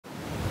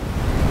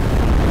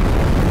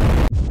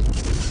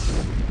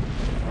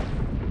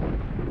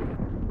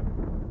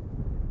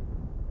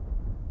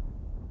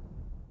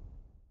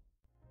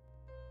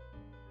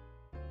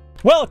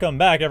Welcome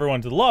back,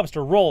 everyone, to the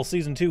Lobster Roll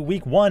Season 2,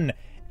 Week 1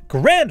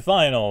 Grand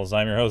Finals.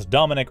 I'm your host,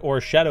 Dominic,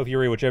 or Shadow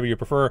Fury, whichever you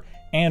prefer,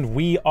 and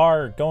we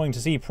are going to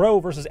see Pro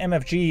versus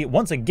MFG.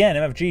 Once again,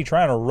 MFG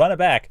trying to run it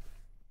back.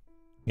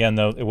 Again,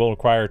 though, it will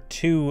require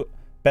 2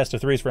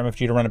 best-of-3s for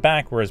MFG to run it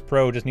back, whereas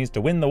Pro just needs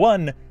to win the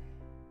 1,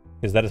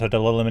 because that is how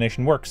double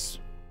elimination works.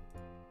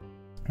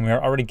 And we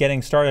are already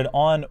getting started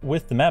on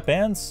with the map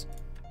bans,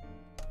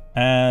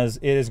 as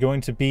it is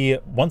going to be,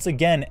 once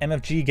again,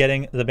 MFG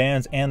getting the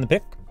bans and the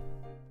pick.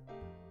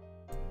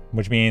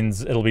 Which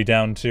means it'll be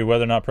down to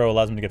whether or not Pro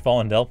allows him to get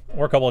Fallen Del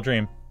or Cobalt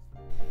Dream.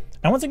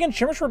 And once again,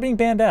 Shimmer being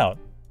banned out.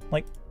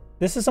 Like,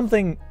 this is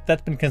something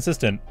that's been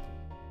consistent.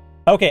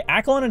 Okay,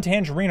 Acklon and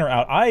Tangerine are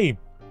out. I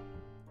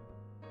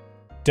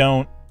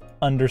don't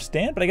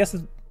understand, but I guess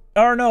it's...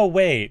 Or no,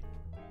 wait.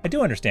 I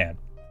do understand.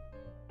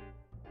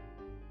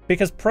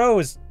 Because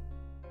Pro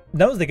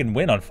knows they can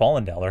win on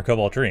Fallen Del or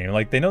Cobalt Dream.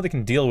 Like, they know they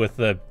can deal with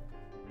the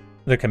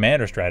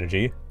commander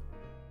strategy.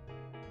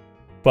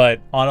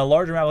 But on a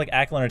larger map like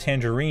Acklon or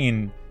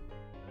Tangerine,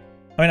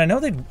 I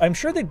mean, I'm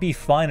sure they'd be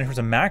fine in terms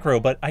of macro,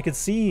 but I could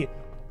see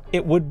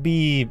it would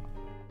be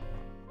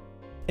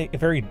a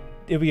very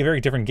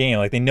different game.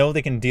 Like, they know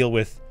they can deal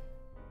with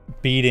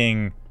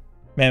beating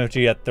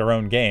MFG at their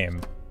own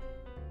game,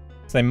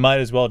 so they might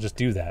as well just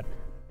do that.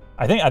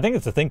 I think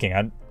it's the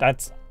thinking.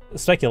 That's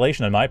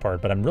speculation on my part,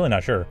 but I'm really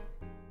not sure.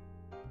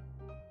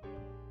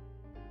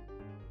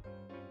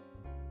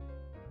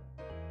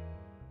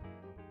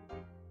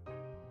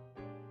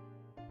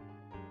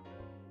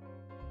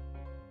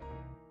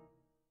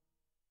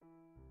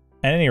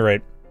 At any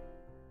rate,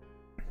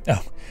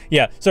 oh,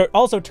 yeah, so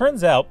also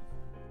turns out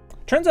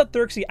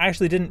therxyy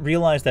actually didn't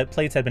realize that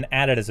plates had been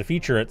added as a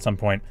feature at some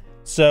point.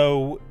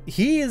 So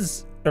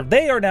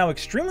they are now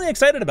extremely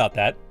excited about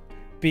that,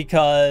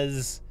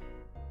 because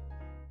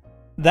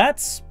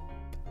that's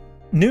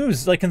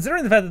news. Like,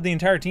 considering the fact that the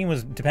entire team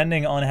was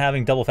depending on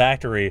having double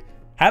factory,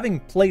 having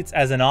plates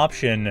as an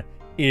option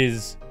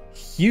is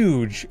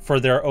huge for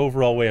their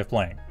overall way of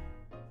playing.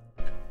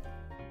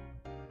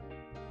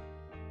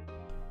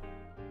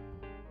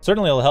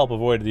 Certainly it'll help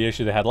avoid the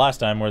issue they had last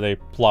time where they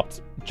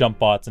plopped jump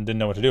bots and didn't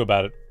know what to do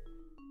about it.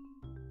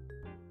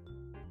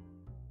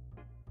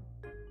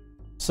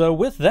 So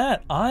with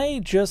that, I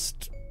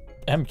just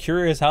am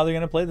curious how they're going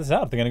to play this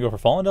out. If they're going to go for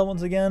Fallen Del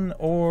once again,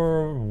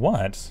 or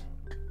what?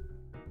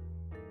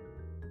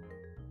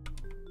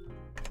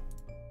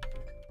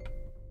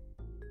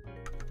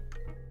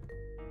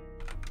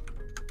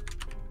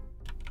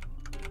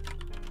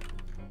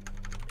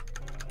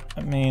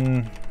 I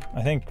mean,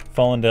 I think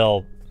Fallen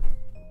Del...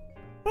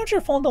 I'm not sure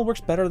if Fallen Del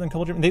works better than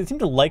Cobalt Dream. They seem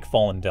to like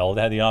Fallen Del.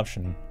 They had the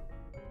option.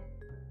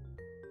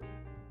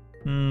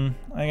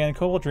 Again,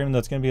 Cobalt Dream, though,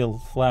 it's going to be a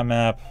flat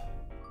map.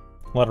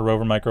 A lot of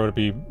rover micro to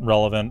be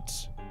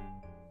relevant.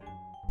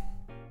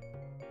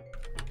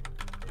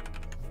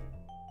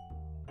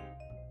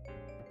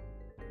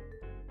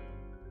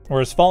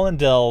 Whereas Fallen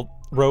Del,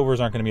 rovers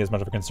aren't going to be as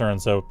much of a concern,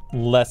 so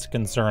less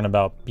concern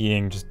about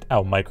being just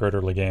out microed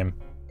early game.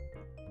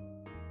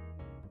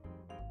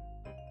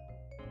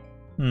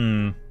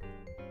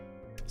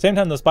 Same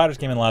time the spiders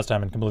came in last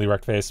time and completely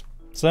wrecked face.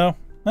 So,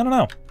 I don't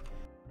know.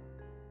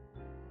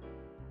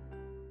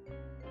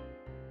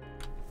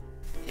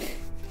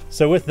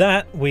 So with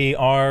that, we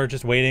are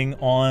just waiting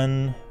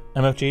on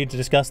MFG to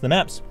discuss the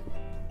maps.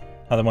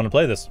 How they want to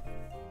play this.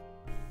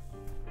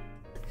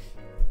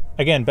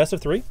 Again, best of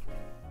 3.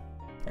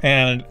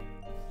 And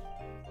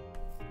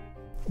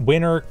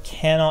winner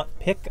cannot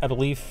pick, I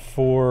believe,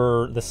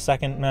 for the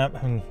second map.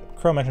 I mean,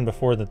 Crow mentioned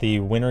before that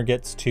the winner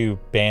gets to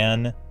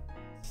ban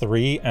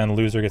 3 and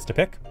loser gets to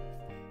pick.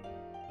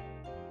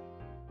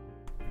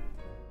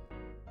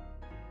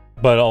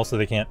 But also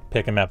they can't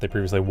pick a map they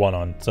previously won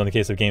on. So in the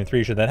case of game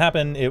 3, should that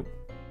happen,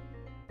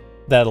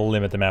 that'll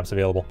limit the maps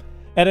available.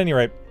 At any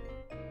rate,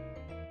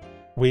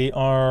 we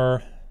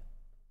are...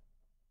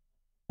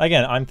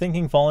 Again, I'm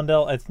thinking Fallen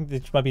Del. I think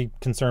they might be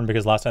concerned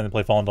because last time they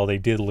played Fallen Del, they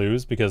did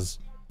lose because,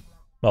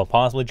 well,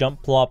 possibly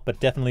jump plop, but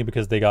definitely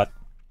because they got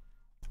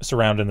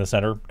surrounded in the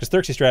center. Because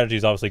therxyy strategy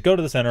is obviously go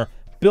to the center,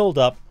 build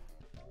up,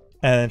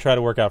 and then try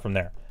to work out from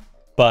there.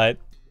 But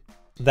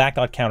that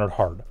got countered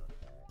hard.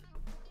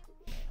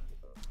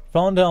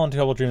 Fallen Del and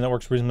Cobalt Dream, that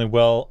works reasonably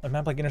well. A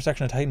map like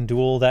Intersection and Titan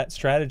Duel, that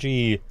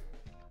strategy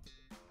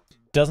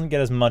doesn't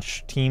get as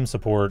much team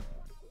support.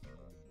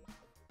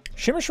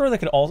 Shimmer Shore that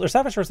could also, or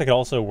Sapphire Shores that could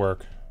also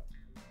work.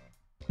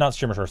 Not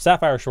Shimmer Shore,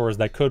 Sapphire Shores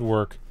that could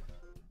work.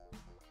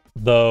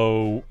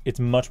 Though it's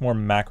much more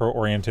macro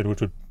oriented,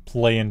 which would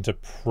play into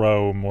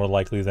Pro more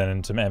likely than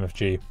into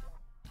MFG.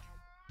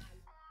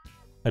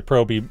 I'd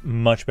probably be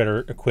much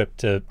better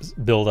equipped to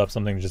build up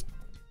something to just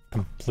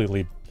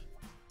completely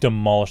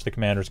demolish the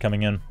commanders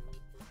coming in.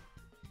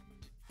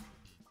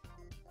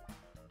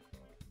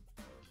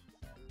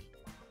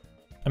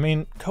 I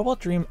mean, Cobalt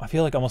Dream, I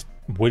feel like almost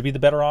would be the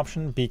better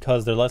option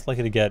because they're less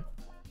likely to get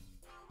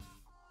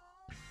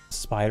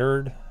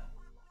spidered.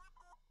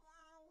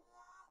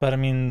 But I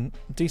mean,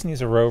 decent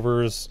use of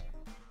rovers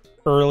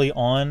early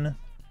on,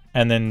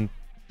 and then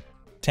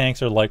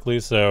tanks are likely,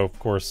 so of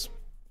course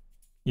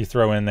you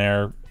throw in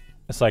there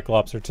a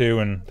Cyclops or two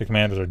and the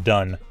commanders are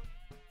done.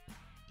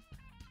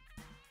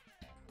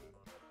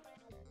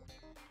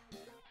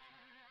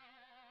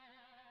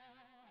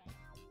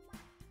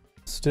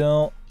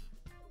 Still,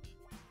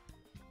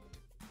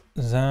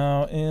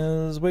 Zhao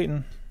is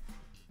waiting.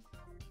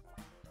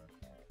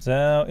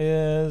 Zhao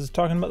is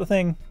talking about the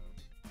thing.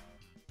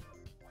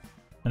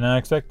 And I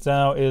expect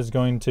Zhao is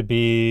going to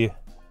be...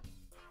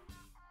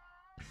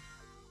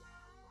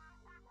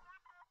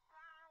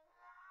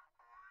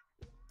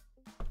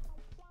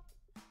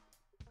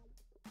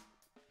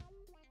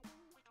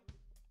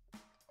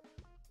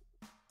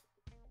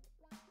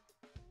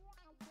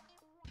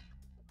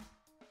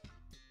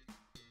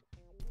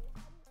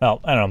 Well,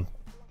 I don't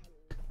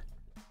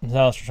know.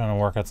 Zhao's trying to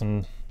work out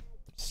some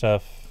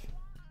stuff.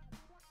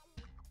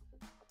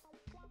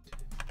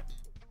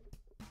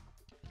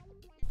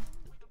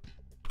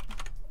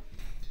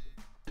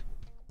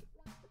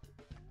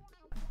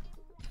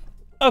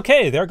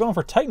 Okay, they're going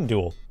for Titan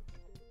Duel.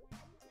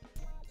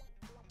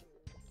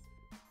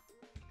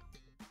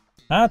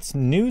 That's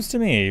news to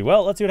me.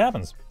 Well, let's see what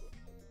happens.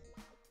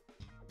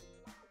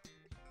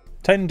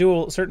 Titan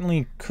Duel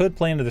certainly could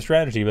play into the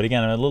strategy, but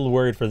again, I'm a little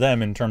worried for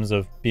them in terms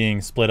of being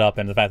split up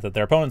and the fact that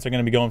their opponents are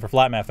going to be going for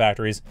flat map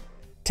factories.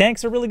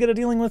 Tanks are really good at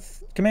dealing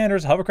with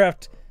commanders.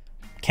 Hovercraft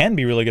can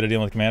be really good at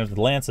dealing with commanders with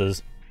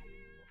lances.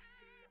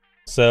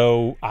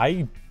 So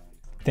I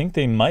think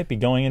they might be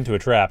going into a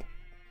trap.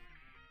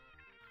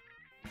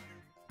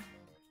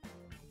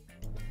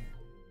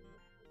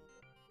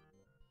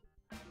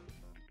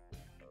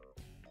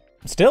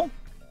 Still,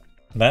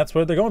 that's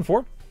what they're going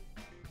for.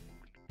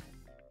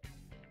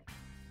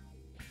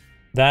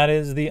 That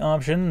is the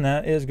option.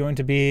 That is going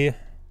to be...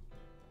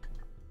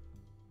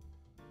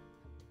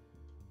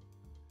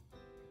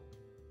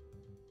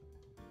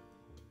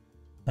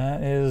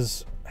 That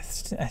is...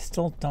 I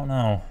still don't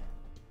know.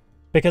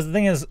 Because the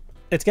thing is,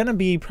 it's going to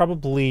be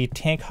probably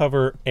tank,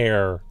 hover,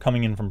 air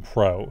coming in from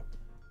pro.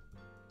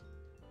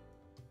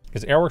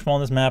 Because air works well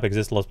on this map.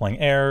 Exist loves playing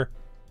air.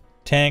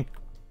 Tank...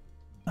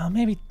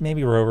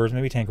 maybe rovers.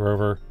 Maybe tank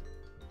rover.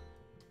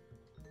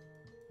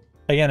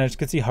 Again, I just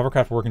could see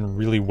hovercraft working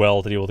really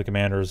well to deal with the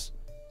commanders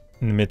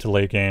in the mid to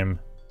late game.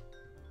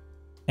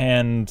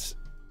 And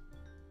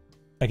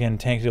again,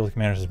 tank deal with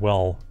commanders as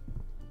well.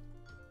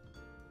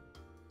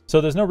 So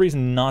there's no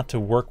reason not to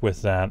work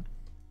with that.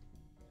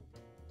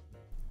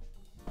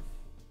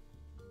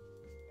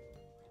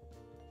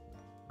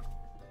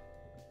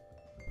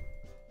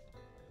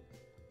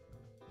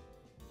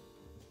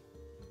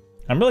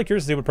 I'm really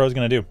curious to see what Pro's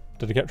going to do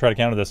to try to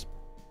counter this.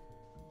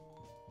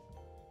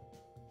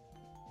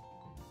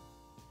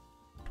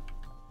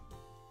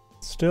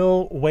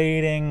 Still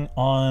waiting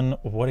on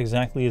what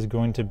exactly is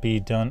going to be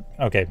done.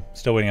 Okay,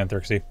 still waiting on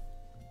therxyy.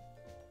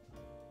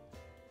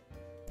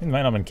 You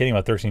might not have been kidding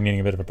about therxyy needing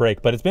a bit of a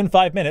break, but it's been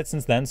 5 minutes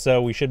since then,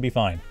 so we should be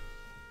fine.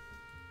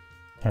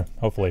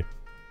 Hopefully.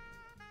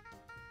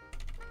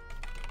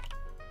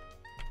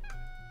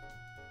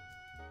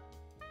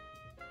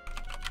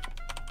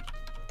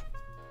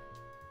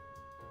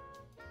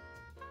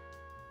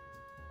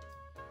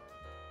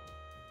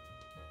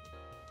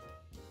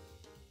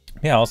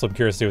 Yeah, also I'm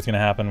curious to see what's going to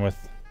happen with...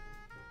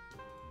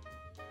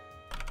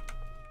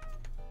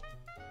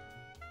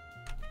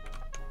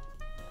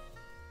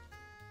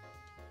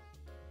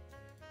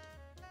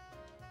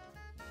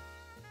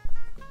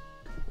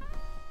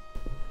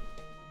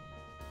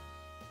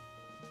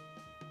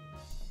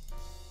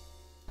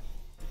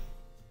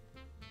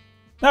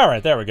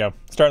 Alright, there we go.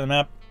 Start of the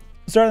map.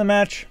 Start of the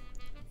match.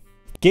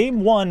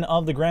 Game 1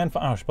 of the grand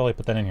final. Oh, I should probably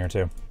put that in here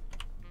too.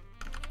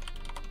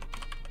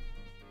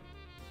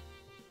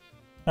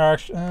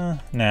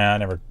 Nah,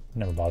 never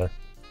bother.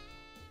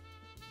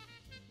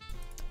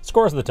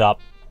 Scores at the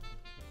top.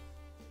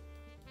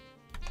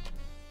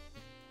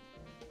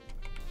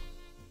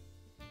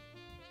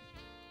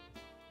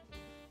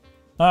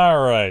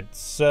 Alright,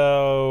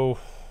 so...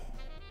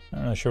 I'm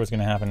not really sure what's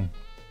going to happen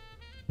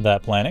with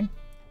that planning.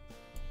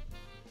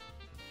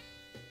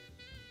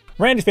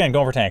 Randy's fan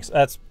going for tanks.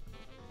 That's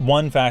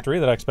one factory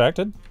that I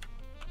expected.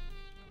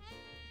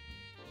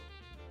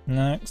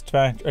 Next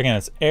factory. Again,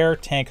 it's air,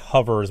 tank,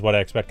 hover is what I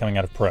expect coming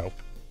out of pro.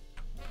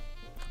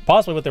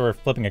 Possibly what they were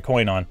flipping a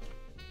coin on.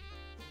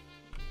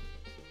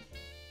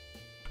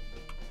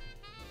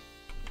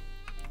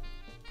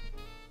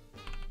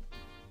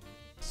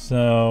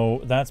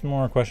 So that's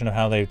more a question of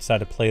how they decide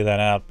to play that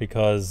out,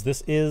 because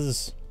this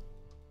is,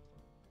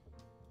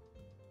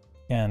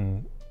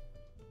 again,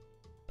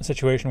 a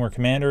situation where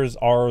commanders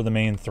are the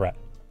main threat.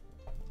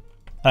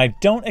 I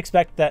don't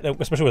expect that,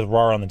 especially with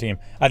raaar on the team,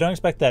 I don't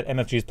expect that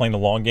MFG is playing the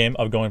long game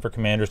of going for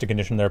commanders to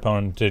condition their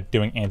opponent to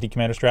doing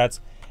anti-commander strats,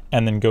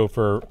 and then go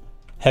for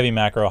heavy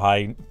macro,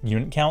 high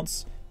unit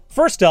counts.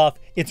 First off,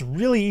 it's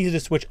really easy to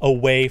switch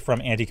away from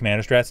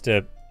anti-commander strats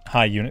to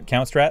high unit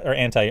count strat, or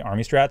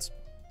anti-army strats.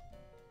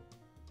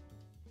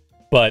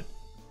 But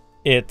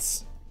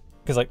it's,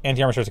 because like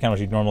anti-army strats are kind of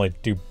what you normally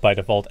do by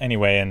default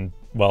anyway, and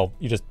well,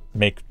 you just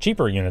make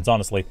cheaper units,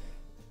 honestly.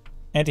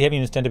 anti-heavy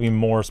units tend to be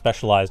more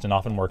specialized and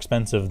often more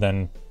expensive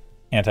than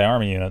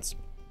anti-army units.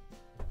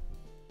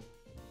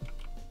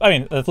 I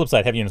mean, the flip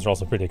side, heavy units are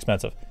also pretty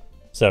expensive,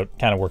 so it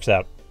kind of works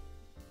out.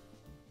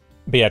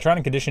 But yeah, trying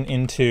to condition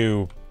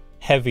into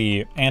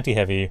heavy,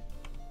 anti-heavy,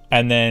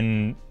 and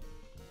then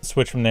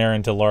switch from there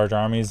into large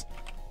armies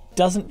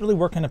doesn't really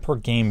work on a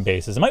per-game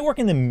basis. It might work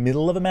in the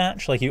middle of a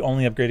match, like you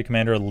only upgrade a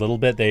commander a little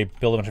bit, they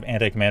build a bunch of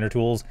anti-commander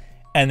tools,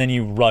 and then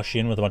you rush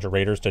in with a bunch of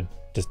raiders to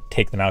just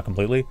take them out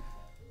completely.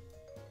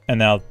 And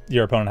now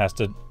your opponent has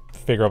to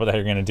figure out what the heck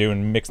you're going to do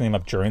and mixing them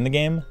up during the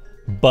game.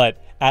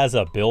 But as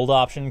a build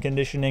option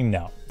conditioning,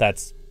 no,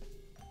 that's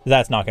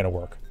not going to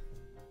work.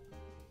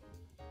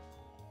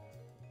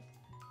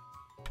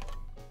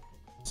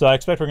 So I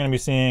expect we're going to be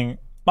seeing,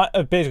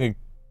 basically,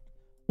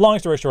 long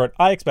story short,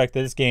 I expect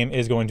that this game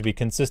is going to be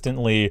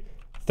consistently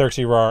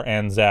therxyy, raaar,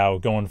 and Zhao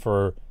going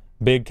for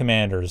big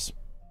commanders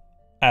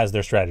as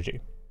their strategy.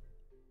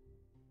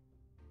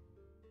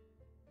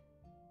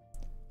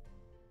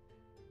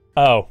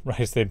 Oh,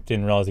 right, they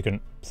didn't realize you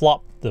couldn't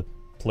plop the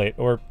plate,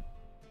 or...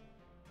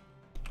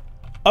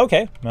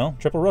 Okay, well,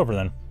 triple rover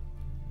then.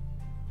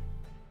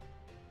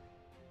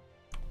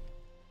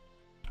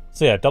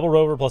 So yeah, double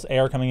rover plus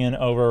air coming in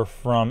over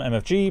from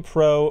MFG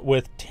Pro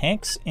with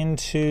tanks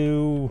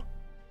into...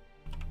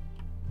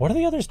 What are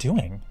the others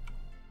doing?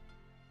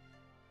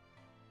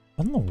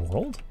 What in the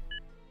world?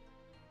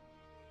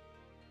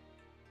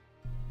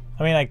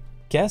 I mean, I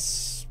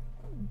guess...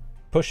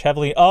 Push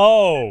heavily...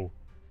 Oh!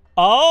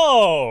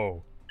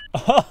 Oh!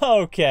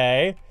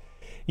 Okay.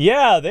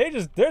 Yeah, they're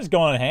just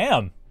going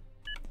ham.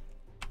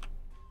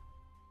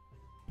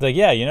 Like,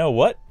 yeah, you know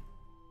what?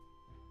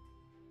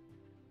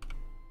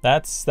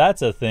 That's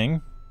a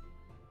thing.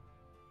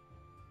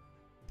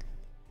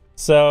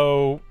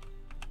 So,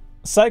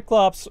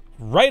 Cyclops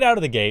right out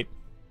of the gate.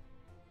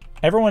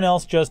 Everyone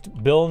else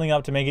just building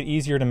up to make it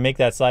easier to make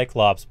that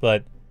Cyclops,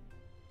 but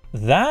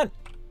that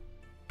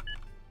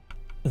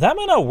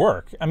might not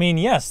work. I mean,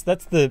 yes,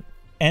 that's the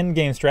end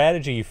game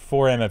strategy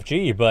for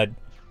MFG, but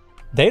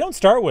they don't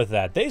start with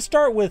that. They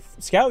start with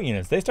scout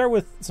units. They start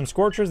with some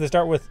Scorchers. They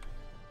start with,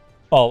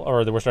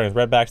 or we're starting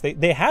with Redbacks.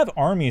 They have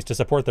armies to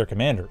support their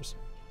commanders.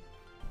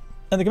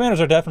 And the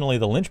commanders are definitely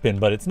the linchpin,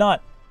 but it's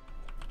not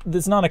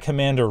a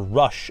commander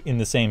rush in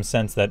the same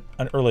sense that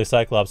an early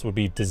Cyclops would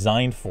be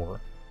designed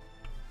for.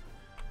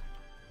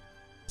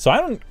 So I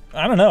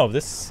don't know.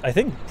 I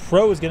think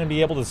Pro is going to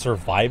be able to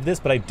survive this,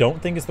 but I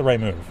don't think it's the right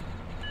move.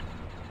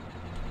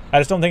 I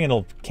just don't think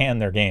it'll can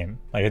their game.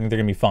 Like, I think they're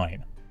going to be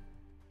fine.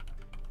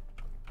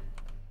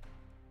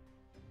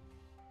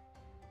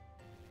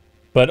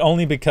 But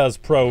only because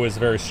Pro is a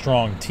very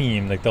strong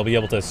team, like, they'll be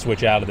able to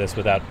switch out of this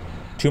without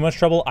too much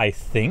trouble, I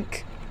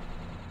think.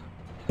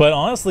 But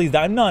honestly,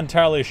 I'm not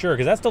entirely sure,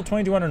 because that's still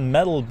 2200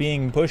 metal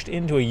being pushed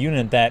into a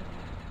unit that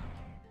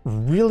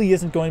really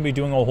isn't going to be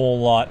doing a whole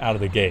lot out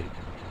of the gate.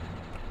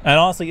 And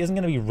honestly, isn't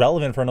going to be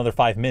relevant for another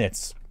 5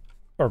 minutes.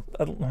 Or,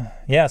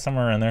 yeah,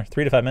 somewhere in there.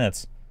 3 to 5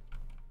 minutes.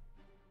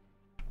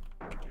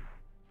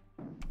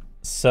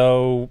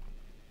 So,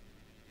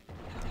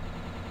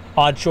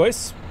 odd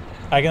choice.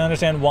 I can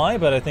understand why,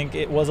 but I think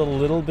it was a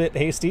little bit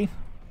hasty.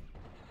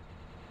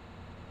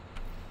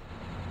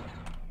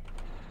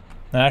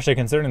 And actually,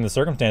 considering the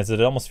circumstances,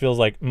 it almost feels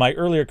like my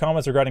earlier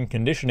comments regarding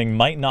conditioning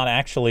might not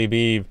actually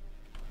be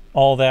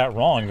all that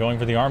wrong, going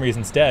for the armies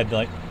instead.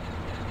 Like,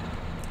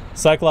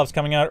 Cyclops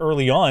coming out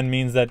early on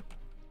means that,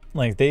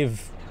 like, they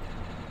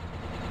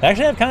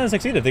actually have kind of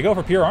succeeded. If they go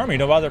for pure army,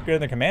 no bother upgrading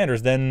their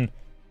commanders, then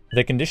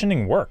the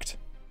conditioning worked.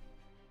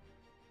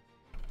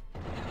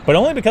 But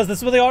only because this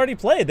is what they already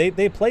played.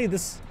 They play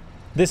this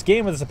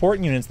game with the support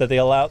units that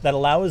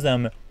allows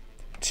them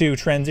to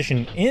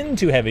transition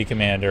into heavy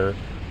commander.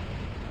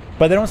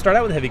 But they don't start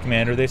out with heavy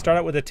commander. They start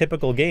out with a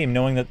typical game,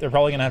 knowing that they're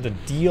probably going to have to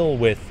deal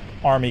with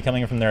army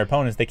coming from their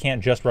opponents. They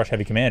can't just rush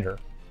heavy commander.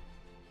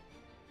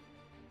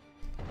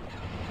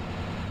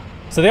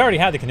 So they already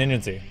had the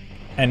contingency,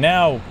 and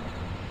now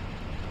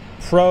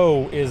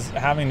Pro is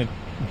having to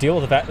deal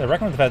with the fact,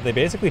 reckon with the fact that they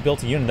basically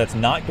built a unit that's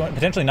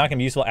potentially not going to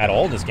be useful at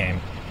all this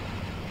game.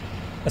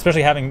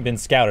 Especially having been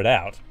scouted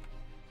out.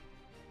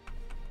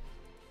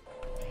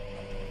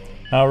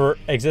 However,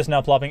 exists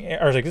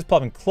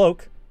plopping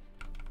Cloak.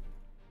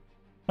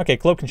 Okay,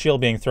 Cloak and Shield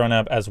being thrown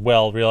up as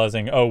well,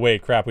 realizing, oh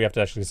wait, crap, we have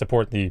to actually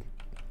support the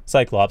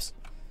Cyclops.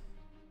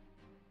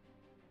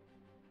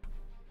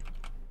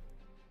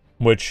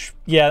 Which,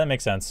 yeah, that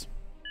makes sense.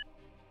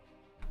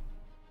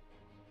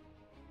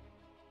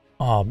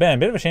 Oh man,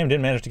 bit of a shame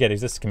didn't manage to get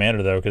Exist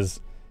Commander though, because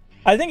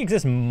I think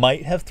Exist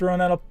might have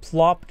thrown out a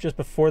plop just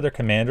before their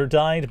commander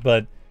died,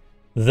 but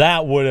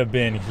that would have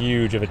been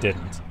huge if it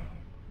didn't.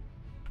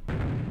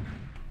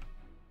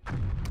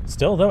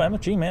 Still, though,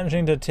 MFG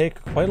managing to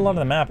take quite a lot of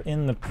the map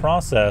in the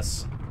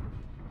process.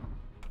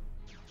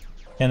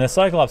 And the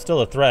Cyclops still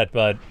a threat,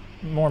 but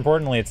more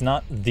importantly, it's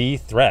not the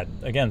threat.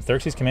 Again,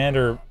 therxyy's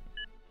commander,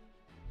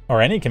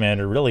 or any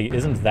commander, really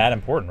isn't that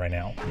important right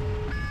now.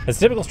 It's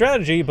a typical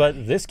strategy,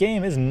 but this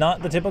game is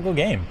not the typical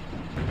game.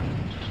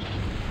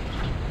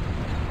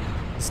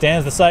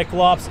 Stands the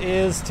Cyclops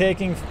is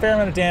taking a fair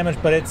amount of damage,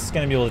 but it's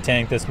going to be able to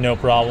tank this, no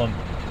problem.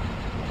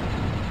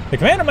 The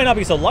commander might not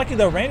be so lucky,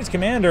 though. Randy's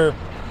commander,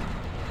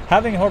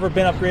 having, however,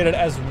 been upgraded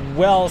as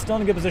well, still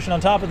in a good position on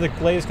top of the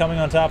glaze coming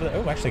on top of the...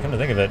 Oh, actually, come to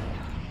think of it.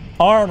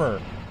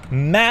 Armor.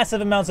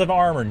 Massive amounts of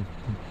armor.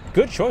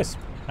 Good choice,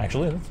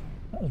 actually.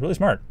 That was really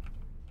smart.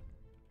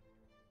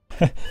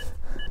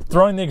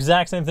 Throwing the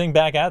exact same thing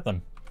back at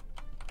them.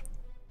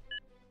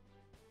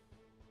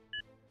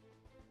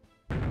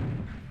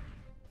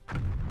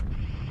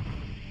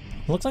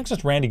 Looks like it's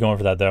just Randy going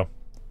for that, though.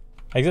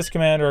 Exist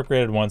commander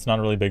upgraded once, not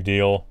a really big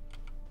deal.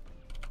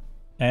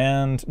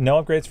 And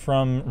no upgrades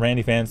from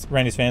Randy's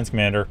fans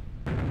commander.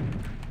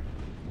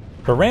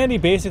 But Randy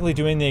basically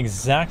doing the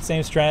exact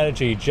same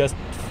strategy, just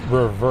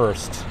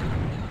reversed.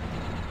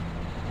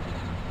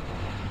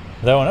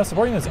 Though enough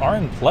supporting units are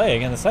in play.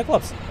 Again, the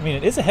Cyclops, I mean,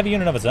 it is a heavy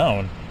unit of its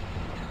own.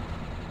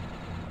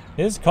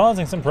 It is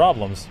causing some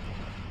problems.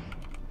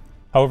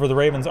 However, the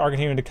Ravens are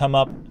continuing to come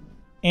up.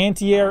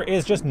 Anti-air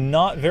is just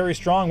not very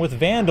strong with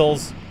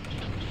Vandals.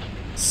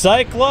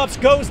 Cyclops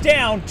goes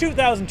down.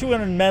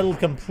 2,200 metal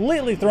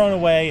completely thrown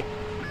away.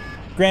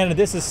 Granted,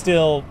 this is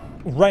still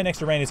right next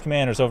to Randy's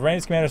commander, so if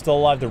Randy's commander is still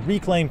alive, the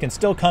reclaim can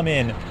still come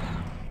in.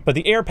 But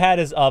the air pad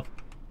is up.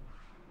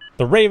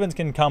 The Ravens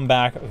can come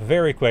back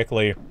very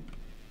quickly.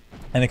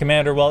 And the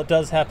commander, well, it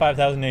does have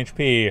 5,000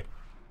 HP.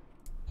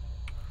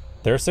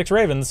 There are 6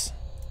 Ravens.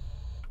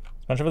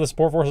 A bunch of the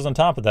support forces on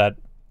top of that.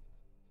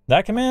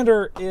 That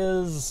commander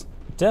is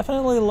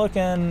definitely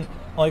looking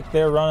like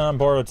they're running on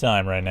borrowed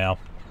time right now.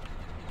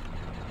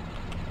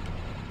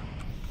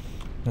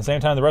 At the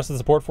same time, the rest of the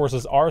support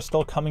forces are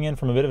still coming in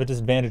from a bit of a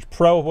disadvantage.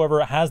 Pro,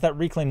 however, has that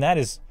reclaim. That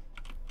is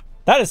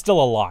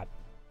still a lot.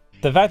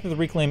 The fact that the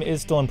reclaim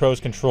is still in Pro's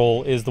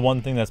control is the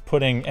one thing that's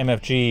putting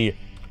MFG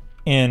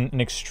in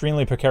an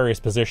extremely precarious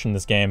position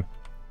this game.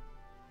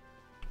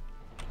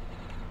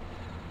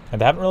 And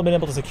they haven't really been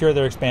able to secure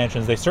their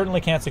expansions. They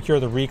certainly can't secure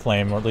the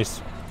reclaim, or at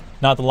least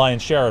not the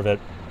lion's share of it.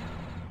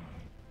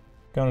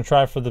 Going to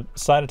try for the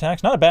side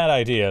attacks. Not a bad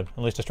idea, at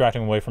least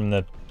distracting away from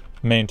the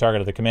main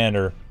target of the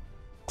commander.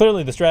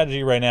 Clearly, the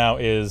strategy right now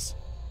is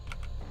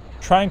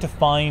trying to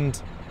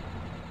find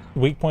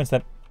weak points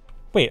that...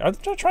 Wait, are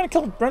they trying to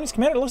kill Randy's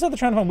commander? It looks like they're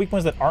trying to find weak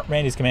points that aren't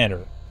Randy's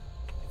commander,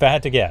 if I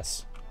had to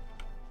guess.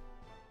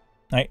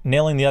 Right,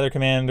 nailing the other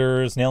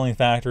commanders, nailing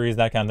factories,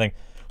 that kind of thing.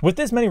 With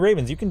this many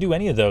Ravens, you can do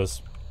any of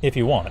those if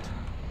you want.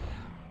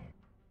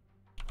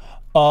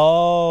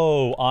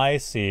 Oh, I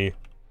see.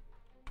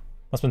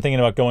 Must have been thinking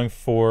about going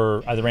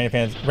for either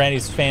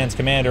Randy's fans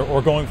commander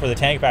or going for the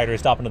tank factory to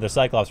stop another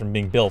Cyclops from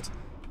being built.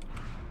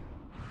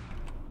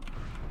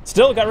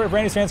 Still got rid of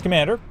Randy's fans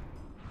commander.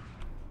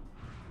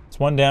 It's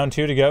 1 down,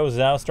 2 to go.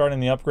 Zhao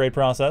starting the upgrade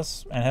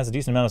process and has a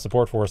decent amount of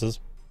support forces.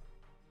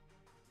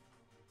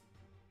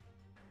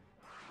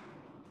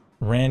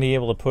 Randy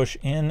able to push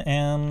in,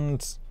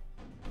 and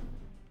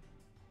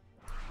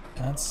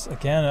that's,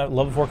 again, a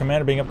level 4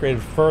 commander being upgraded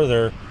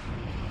further.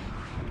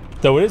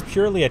 Though it is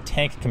purely a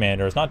tank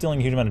commander. It's not dealing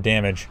a huge amount of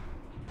damage.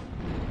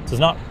 So it's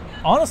not,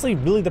 honestly,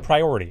 really the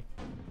priority.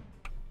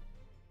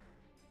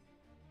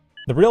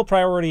 The real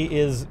priority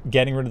is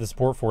getting rid of the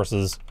support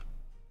forces.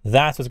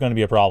 That's what's going to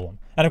be a problem.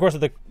 And of course,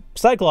 with the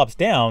Cyclops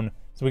down,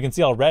 so we can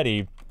see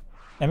already,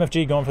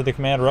 MFG going for the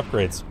commander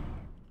upgrades.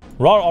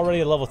 We're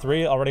already at level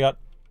 3, already got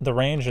the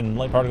range and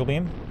light particle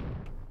beam.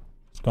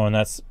 Just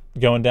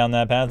going down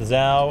that path.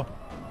 Zhao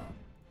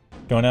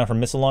going down for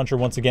missile launcher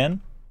once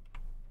again.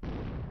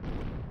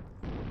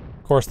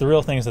 Of course, the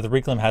real thing is that the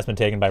reclaim has been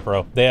taken by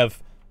Pro. They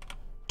have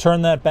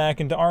turned that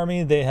back into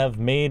army. They have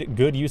made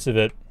good use of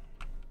it.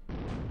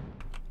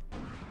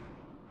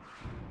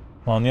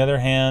 While on the other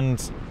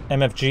hand,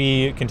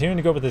 MFG continuing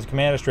to go with his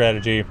commander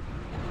strategy.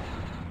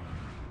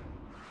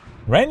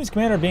 Randy's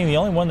commander being the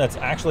only one that's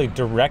actually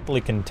directly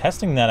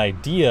contesting that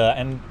idea,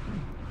 and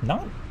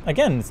not,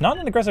 again, it's not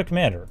an aggressive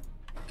commander.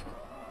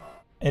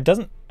 It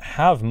doesn't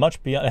have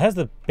much beyond, it has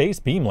the base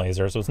beam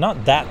laser, so it's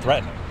not that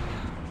threatening.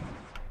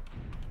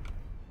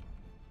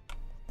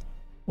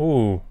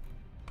 Ooh.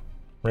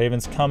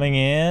 Ravens coming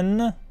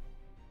in.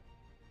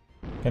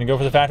 Gonna go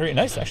for the factory.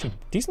 Nice, actually,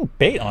 decent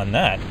bait on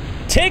that.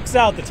 Takes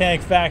out the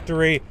tank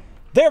factory.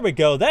 There we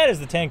go. That is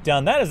the tank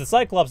done. That is the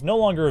Cyclops no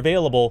longer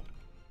available.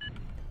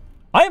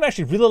 I am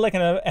actually really liking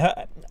how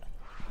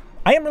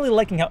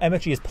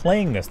MFG is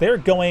playing this. They're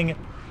going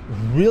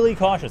really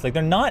cautious. Like,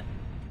 they're not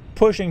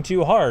pushing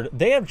too hard.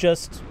 They have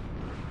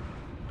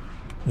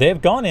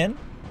gone in.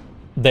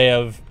 They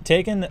have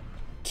taken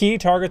key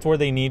targets where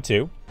they need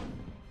to,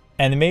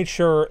 and they made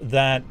sure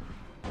that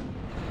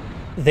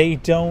they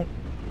don't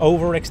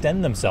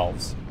overextend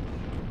themselves.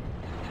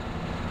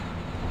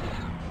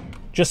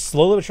 Just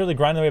slowly but surely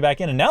grind their way back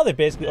in, and now they've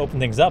basically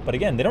opened things up. But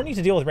again, they don't need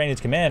to deal with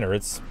Randy's commander.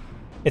 It's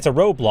a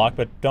roadblock,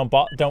 but don't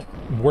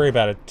worry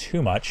about it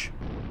too much.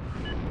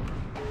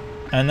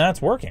 And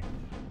that's working.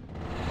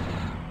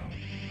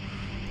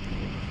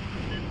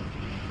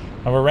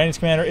 However, Randy's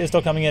commander is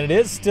still coming in. It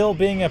is still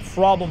being a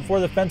problem for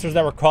the fencers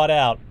that were caught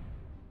out.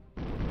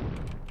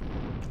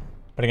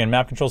 But again,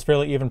 map control's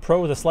fairly even.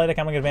 Pro with a slight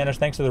economic advantage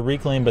thanks to the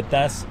reclaim, but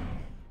that's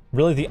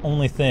really the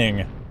only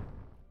thing.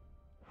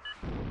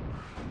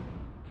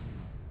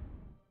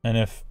 And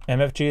if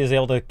MFG is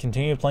able to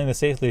continue playing this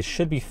safely, it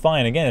should be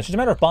fine. Again, it's just a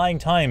matter of buying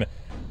time.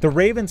 The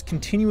Ravens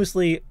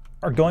continuously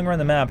are going around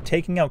the map,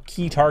 taking out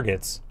key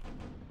targets.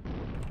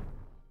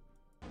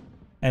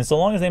 And so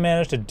long as they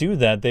manage to do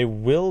that, they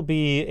will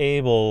be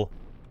able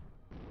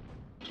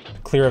to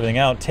clear everything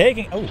out.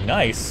 Taking... Oh,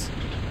 nice.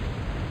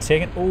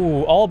 Taking...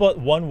 Ooh, all but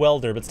one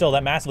welder, but still,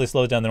 that massively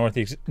slows down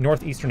the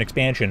northeastern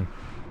expansion.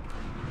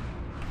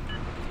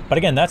 But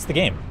again, that's the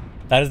game.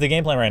 That is the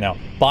game plan right now.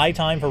 Buy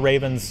time for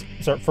Ravens,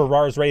 sorry, for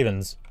raaar's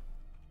Ravens.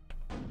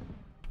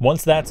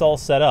 Once that's all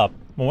set up,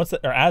 well,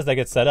 as that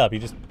gets set up, you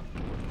just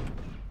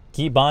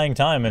keep buying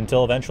time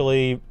until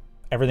eventually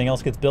everything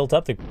else gets built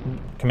up. The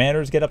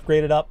commanders get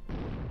upgraded up.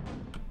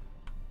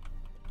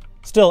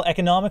 Still,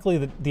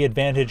 economically, the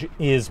advantage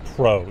is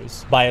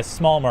pros by a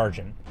small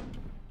margin.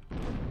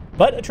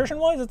 But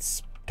attrition-wise,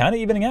 it's kind of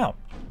evening out.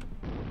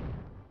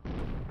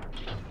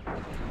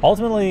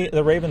 Ultimately,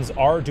 the Ravens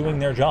are doing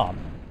their job.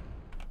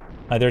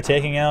 They're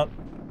taking out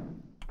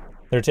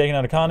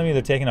economy,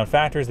 they're taking out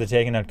factors, they're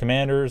taking out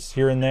commanders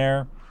here and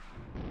there.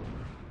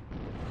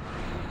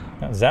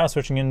 Got Zhao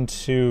switching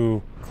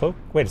into Cloak.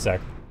 Wait a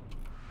sec.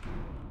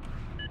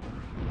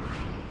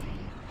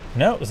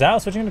 No,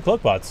 Zhao switching into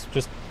Cloakbots.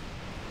 Just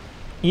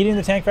eating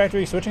the tank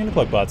factory, switching into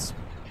Cloakbots.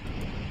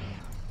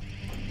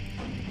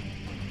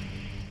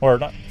 Or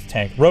not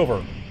tank,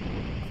 Rover.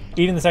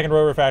 Eating the second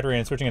Rover factory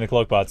and switching into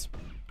Cloakbots.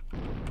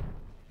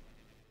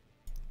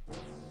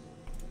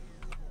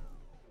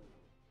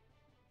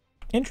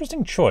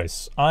 Interesting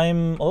choice.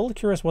 I'm a little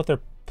curious what their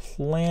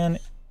plan...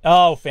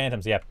 Oh,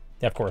 Phantoms, yeah.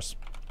 Yeah, of course.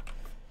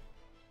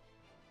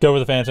 Go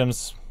with the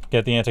Phantoms.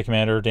 Get the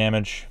anti-commander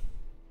damage.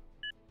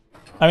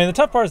 I mean, the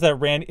tough part is that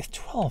Randy...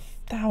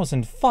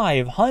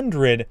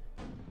 12,500!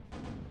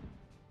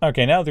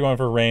 Okay, now they're going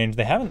for range.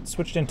 They haven't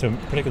switched into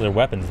particular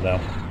weapons, though.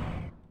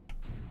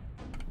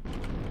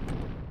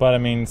 But, I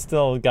mean,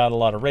 still got a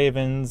lot of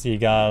Ravens. You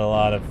got a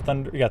lot of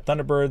Thunder... You got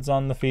Thunderbirds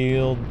on the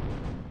field.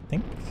 I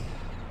think...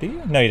 Do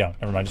you? No, you don't.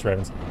 Never mind, just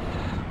Ravens.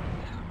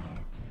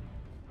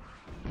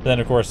 Then,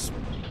 of course,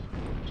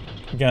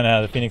 you're gonna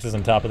have the Phoenixes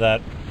on top of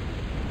that.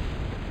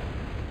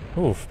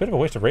 Oof, bit of a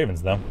waste of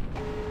Ravens, though.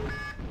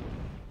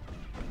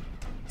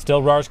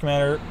 Still, raaar's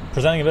commander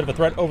presenting a bit of a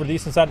threat over the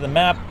eastern side of the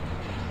map.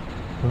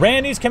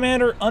 Randy's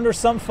commander under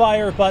some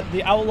fire, but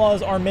the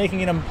Outlaws are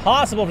making it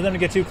impossible for them to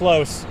get too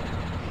close.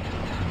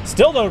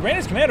 Still, though,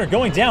 Randy's commander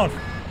going down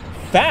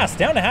fast,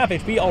 down to half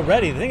HP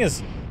already. The thing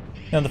is,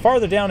 now, the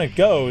farther down it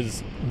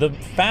goes, the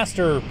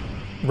faster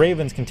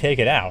Ravens can take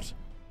it out.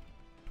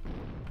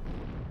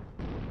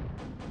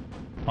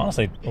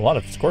 Honestly, a lot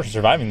of Scorcher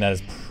surviving that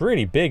is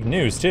pretty big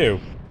news, too.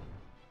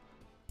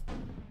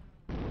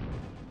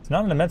 It's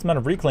not an immense amount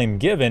of reclaim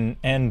given,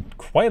 and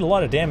quite a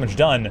lot of damage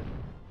done.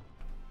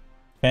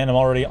 Phantom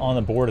already on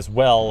the board as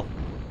well.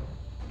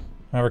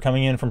 However,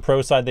 coming in from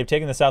pro side, they've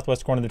taken the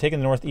southwest corner, they've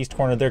taken the northeast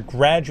corner. They're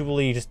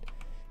gradually just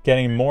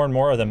getting more and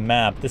more of the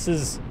map. This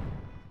is...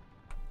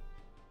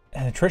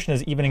 And attrition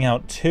is evening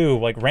out too.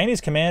 Like, Randy's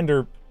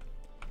commander,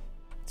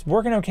 it's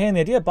working okay, and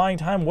the idea of buying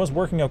time was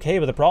working okay,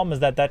 but the problem is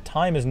that that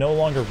time is no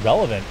longer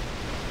relevant.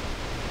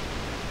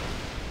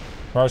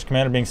 raaar's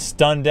commander being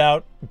stunned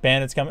out,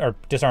 bandits coming, or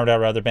disarmed out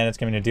rather, bandits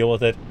coming to deal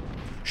with it.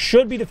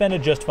 Should be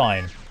defended just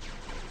fine.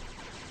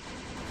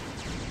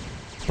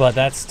 But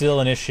that's still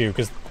an issue,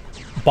 because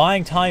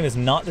buying time is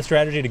not the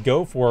strategy to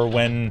go for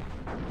when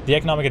the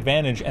economic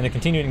advantage and the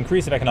continued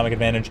increase of economic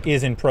advantage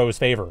is in pro's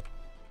favor.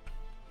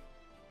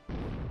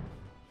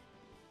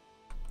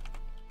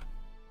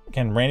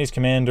 Again, Randy's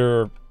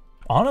commander,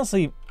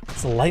 honestly,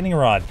 it's a lightning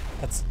rod.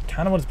 That's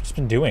kind of what it's just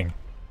been doing.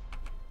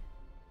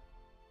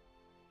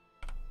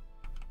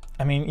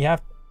 I mean, you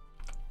have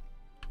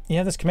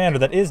this commander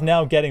that is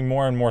now getting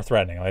more and more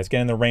threatening. Like, it's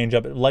getting the range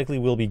up. It likely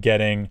will be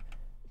getting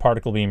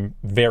particle beam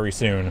very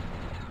soon.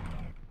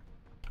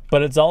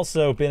 But it's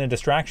also been a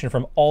distraction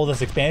from all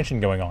this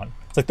expansion going on.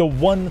 It's like the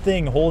one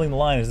thing holding the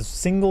line is a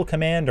single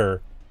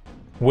commander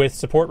with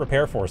support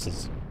repair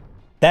forces.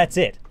 That's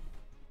it.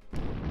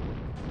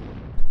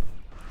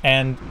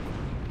 And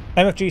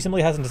MFG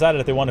simply hasn't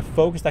decided if they want to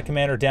focus that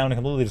commander down and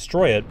completely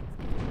destroy it,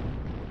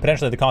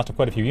 potentially at the cost of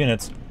quite a few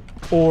units,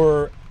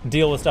 or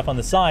deal with stuff on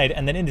the side,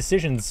 and then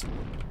indecisions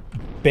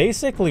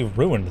basically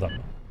ruined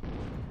them.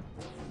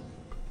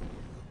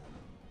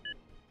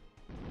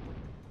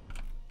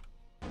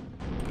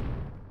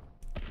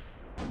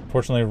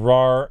 Fortunately,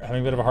 raaar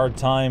having a bit of a hard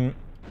time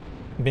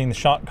being the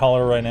shot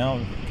caller right now.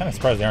 I'm kind of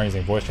surprised they aren't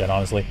using voice chat,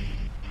 honestly.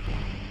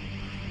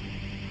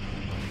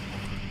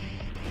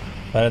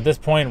 But at this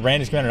point,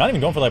 Randy's commander not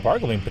even going for that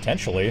particle beam,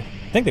 potentially.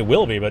 I think they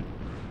will be, but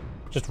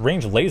just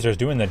ranged lasers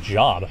doing the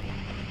job.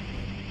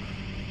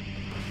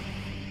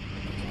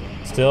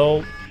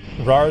 Still,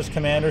 raaar's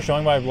commander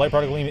showing why light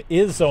particle beam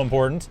is so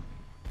important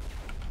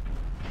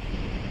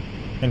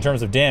in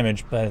terms of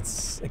damage, but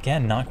it's,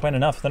 again, not quite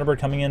enough. Thunderbird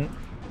coming in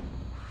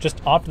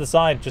just off to the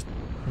side, just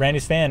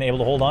Randy's fan able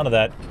to hold on to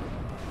that.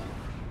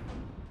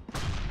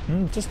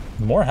 just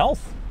more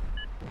health.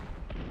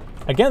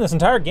 Again, this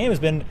entire game has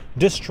been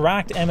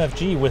distract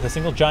MFG with a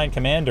single giant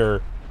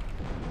commander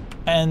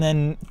and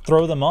then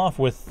throw them off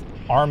with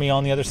army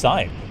on the other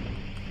side.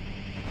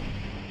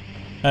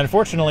 And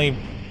unfortunately,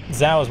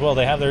 Zhao as well,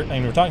 they have their... I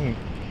mean,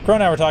 Crow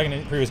and I were talking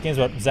in previous games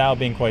about Zhao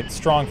being quite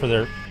strong for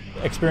their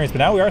experience, but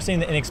now we are seeing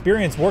the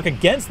inexperience work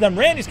against them.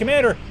 Randy's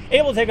commander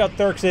able to take out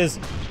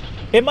therxyy.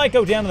 It might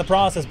go down in the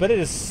process, but it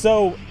is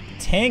so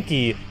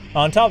tanky.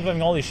 On top of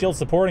having all these shields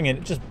supporting it,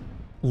 it just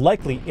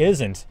likely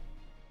isn't.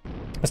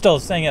 I'm still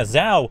saying, yeah,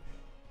 Zhao,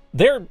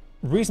 they're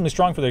reasonably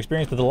strong for their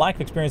experience, but the lack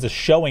of experience is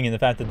showing in the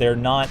fact that they're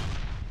not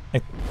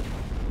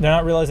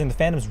realizing the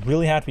Phantoms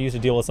really have to be used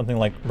to deal with something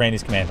like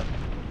Randy's commander.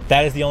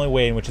 That is the only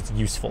way in which it's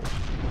useful.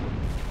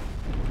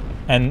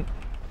 And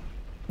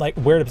like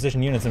where to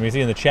position units, and we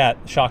see in the chat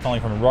shot calling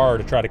from raaar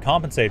to try to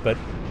compensate, but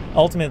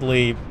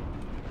ultimately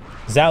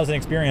Zhao's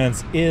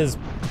inexperience is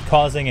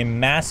causing a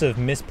massive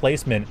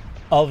misplacement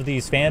of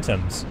these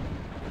Phantoms,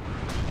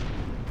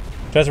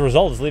 which as a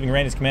result is leaving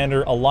Randy's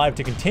commander alive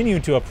to continue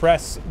to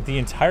oppress the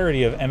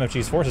entirety of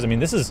MFG's forces. I mean,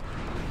 this is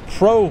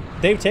Pro,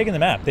 they've taken the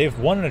map, they've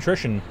won an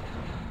attrition,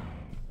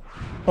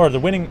 or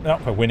they're winning,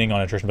 not quite winning on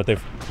attrition, but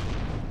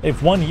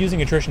they've won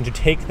using attrition to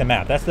take the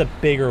map. That's the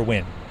bigger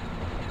win,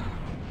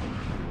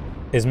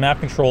 is map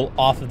control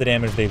off of the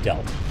damage they've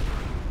dealt.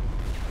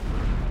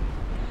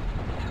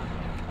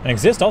 And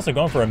Exist also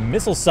going for a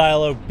missile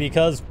silo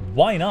because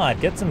why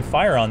not? Get some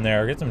fire on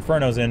there, get some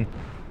Infernos in.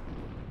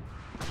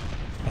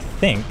 I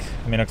think.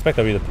 I mean, I expect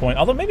that'll be the point.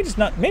 Although maybe just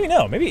not, maybe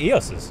no, maybe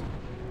Eoses.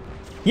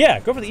 Yeah,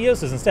 go for the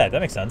Eoses instead.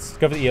 That makes sense.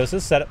 Go for the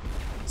Eoses, set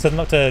them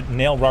up to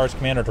nail raaar's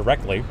commander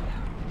directly,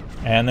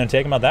 and then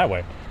take him out that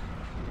way.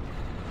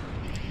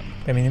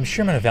 I mean, the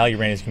sheer amount of value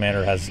Randy's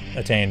commander has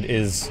attained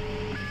is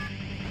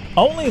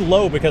only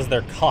low because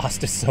their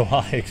cost is so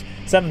high.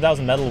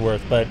 7,000 metal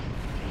worth, but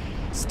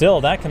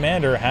still, that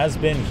commander has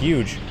been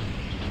huge.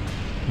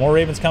 More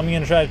Ravens coming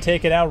in to try to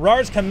take it out.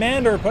 raaar's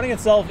commander putting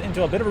itself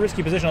into a bit of a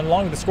risky position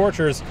along with the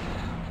Scorchers,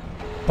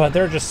 but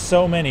there are just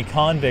so many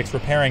convicts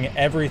repairing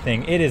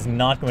everything. It is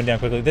not going down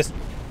quickly.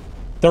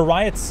 The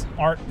riots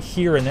aren't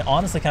here, and they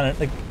honestly kind of,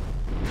 like,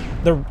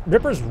 the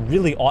Rippers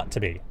really ought to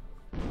be.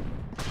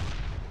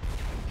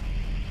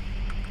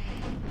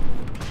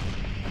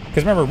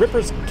 Because remember,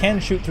 Rippers can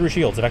shoot through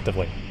shields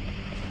effectively,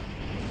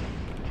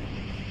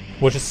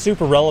 which is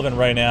super relevant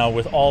right now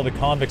with all the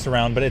convicts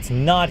around, but it's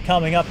not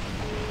coming up.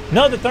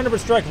 No, the Thunderbird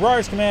Strike,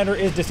 raaar's commander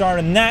is disarmed,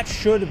 and that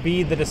should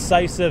be the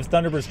decisive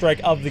Thunderbird Strike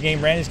of the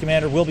game. Randy's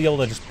commander will be able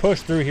to just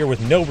push through here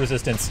with no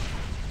resistance.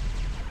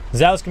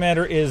 Zhao's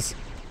commander is,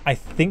 I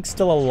think,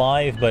 still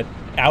alive, but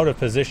out of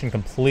position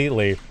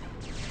completely.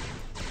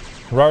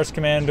 raaar's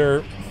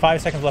commander,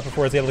 5 seconds left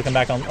before it's able to come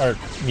back on, or,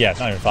 yeah,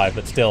 not even 5,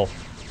 but still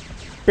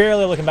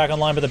barely able to come back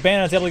online, but the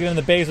Bandit's able to get in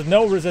the base with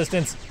no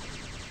resistance.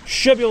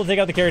 Should be able to take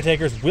out the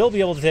caretakers, will be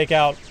able to take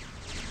out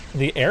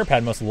the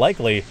airpad most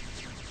likely.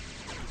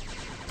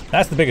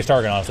 That's the biggest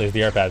target, honestly, is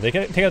the airpad. They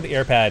can take out the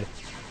airpad.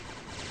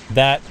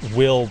 That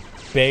will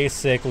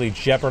basically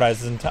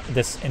jeopardize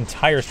this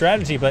entire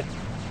strategy, but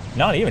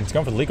not even. It's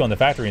going for the leak on the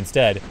factory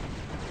instead.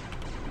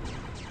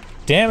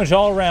 Damage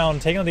all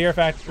around, taking out the air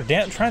factory,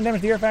 trying to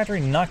damage the air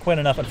factory, not quite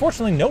enough.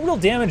 Unfortunately, no real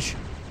damage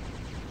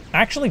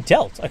actually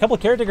dealt. A couple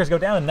of caretakers go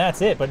down and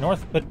that's it, but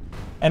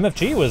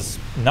MFG was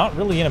not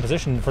really in a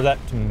position for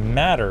that to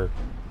matter.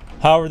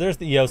 However, there's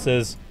the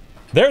Eoses,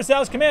 there's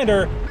Zhao's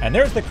commander, and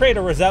there's the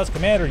crater where Zhao's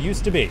commander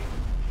used to be.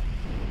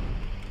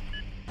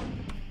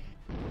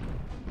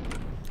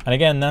 And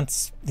again,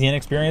 that's the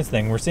inexperience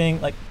thing. We're seeing,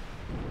 like,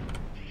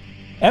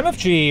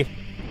 MFG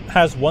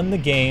has won the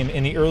game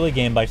in the early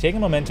game by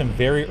taking momentum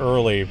very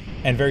early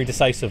and very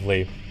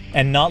decisively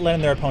and not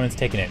letting their opponents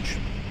take an inch.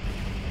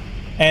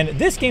 And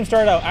this game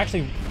started out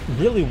actually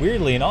really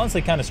weirdly and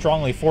honestly kind of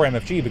strongly for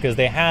MFG because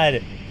they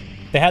had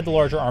the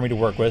larger army to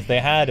work with. They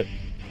had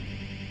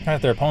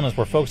their opponents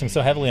were focusing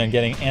so heavily on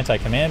getting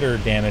anti-commander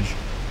damage,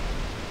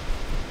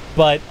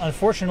 but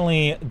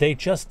unfortunately they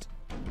just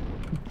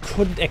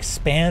couldn't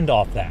expand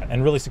off that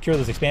and really secure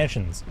those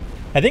expansions.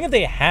 I think if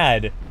they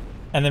had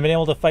and then been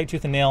able to fight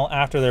tooth and nail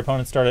after their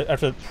opponents started,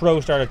 after Pro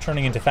started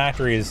turning into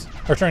factories,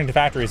 or turning to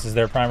factories as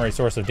their primary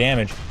source of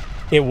damage,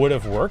 it would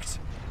have worked.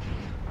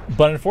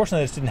 But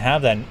unfortunately, they just didn't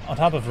have that. And on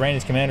top of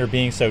Randy's commander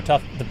being so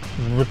tough, the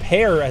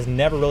repair has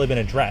never really been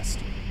addressed.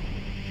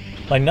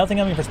 Like, nothing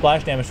coming for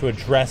splash damage to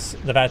address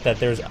the fact that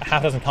there's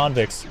half a dozen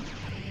convicts,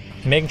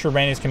 making sure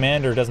Randy's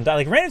commander doesn't die.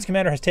 Like, Randy's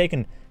commander has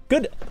taken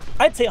good,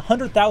 I'd say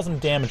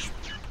 100,000 damage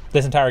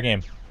this entire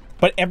game,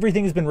 but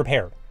everything has been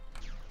repaired.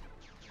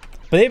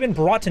 But they've been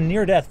brought to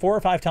near death 4 or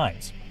 5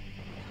 times.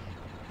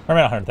 Or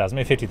maybe not 100,000,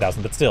 maybe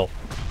 50,000, but still.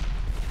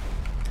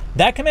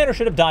 That commander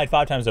should have died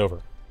 5 times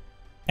over.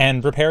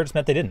 And repair just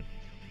meant they didn't.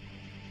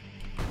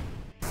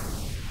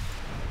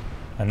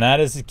 And that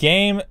is the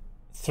game.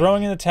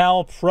 Throwing in the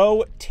towel.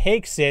 Pro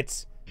takes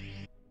it.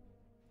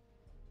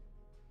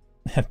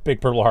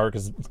 Big purple heart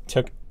because it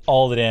took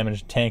all the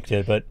damage, tanked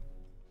it, but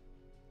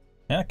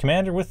yeah,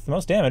 commander with the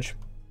most damage.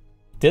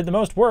 Did the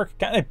most work.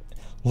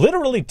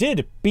 Literally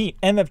did beat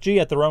MFG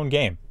at their own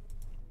game.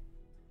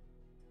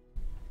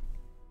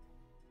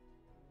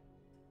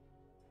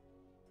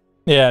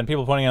 Yeah, and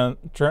people pointing out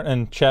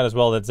in chat as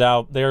well that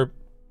Zhao, they're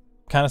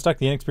kind of stuck.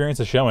 The inexperience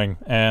is showing,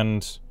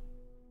 and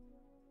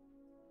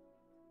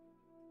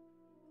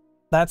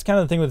that's kind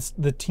of the thing with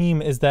the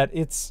team, is that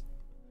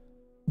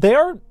they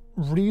are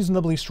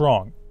reasonably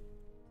strong,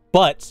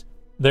 but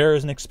there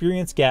is an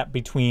experience gap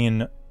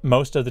between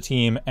most of the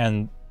team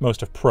and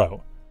most of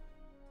Pro,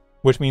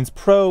 which means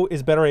Pro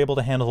is better able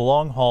to handle the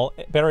long haul,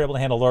 better able to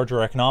handle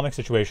larger economic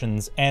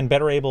situations, and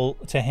better able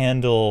to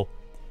handle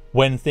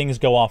when things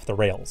go off the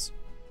rails.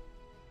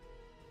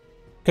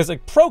 Because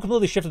like Pro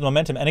completely shifted the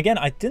momentum, and again,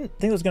 I didn't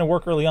think it was going to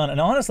work early on, and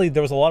honestly,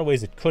 there was a lot of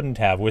ways it couldn't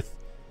have with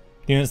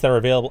the units that are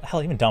available.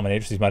 Hell, even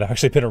Dominatrixes might have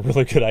actually been a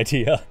really good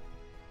idea,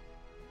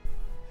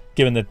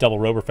 given the double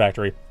Rover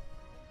factory.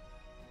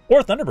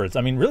 Or Thunderbirds.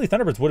 I mean, really,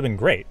 Thunderbirds would have been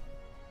great.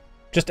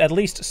 Just at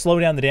least slow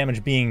down the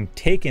damage being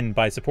taken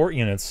by support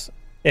units,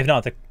 if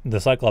not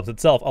the Cyclops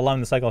itself, allowing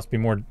the Cyclops to be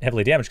more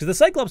heavily damaged. Because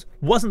the Cyclops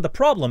wasn't the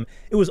problem,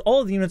 it was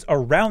all the units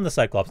around the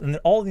Cyclops, and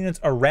then all the units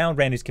around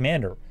Randy's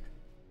commander.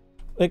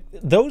 Like,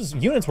 those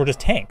units were just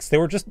tanks. They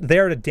were just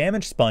there to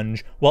damage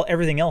sponge while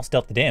everything else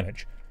dealt the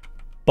damage.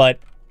 But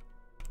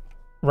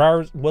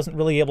raaar wasn't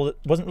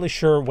really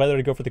sure whether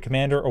to go for the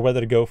commander or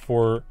whether to go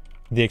for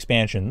the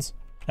expansions.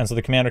 And so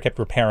the commander kept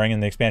repairing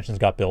and the expansions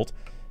got built.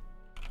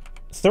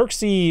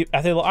 therxyy,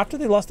 after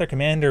they lost their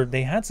commander,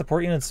 they had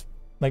support units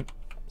like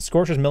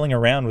Scorchers milling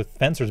around with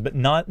fencers, but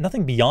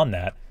nothing beyond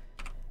that.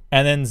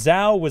 And then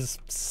Zhao was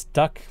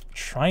stuck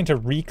trying to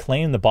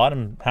reclaim the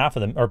bottom half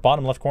of or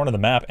bottom left corner of the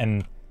map,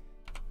 and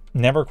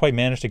never quite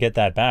managed to get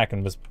that back,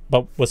 and was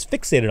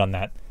fixated on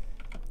that.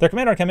 Their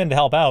commander came in to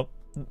help out.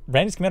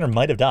 Randy's commander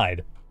might have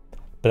died,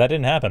 but that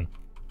didn't happen.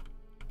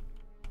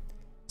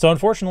 So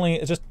unfortunately,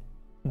 it's just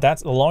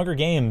that's the longer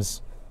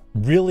games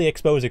really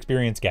expose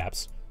experience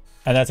gaps,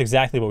 and that's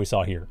exactly what we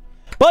saw here.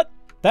 But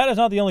that is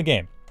not the only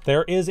game.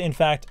 There is, in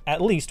fact,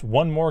 at least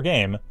one more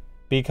game,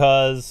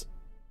 because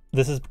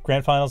this is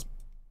Grand Finals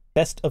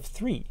best of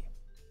 3.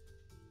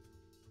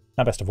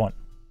 Not best of 1.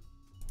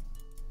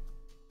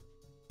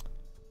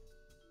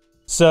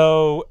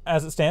 So,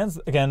 as it stands,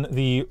 again,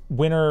 the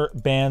winner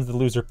bans, the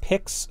loser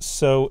picks.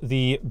 So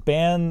the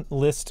ban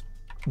list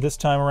this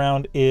time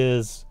around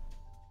is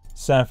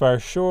Sapphire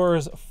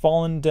Shores,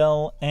 Fallen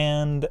Dell,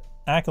 and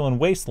Aquiline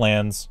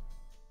Wastelands,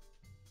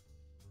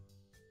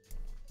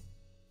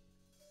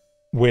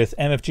 with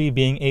MFG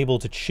being able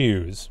to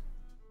choose.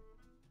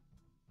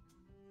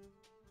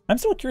 I'm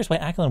still curious why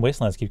Aquiline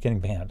Wastelands keep getting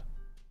banned.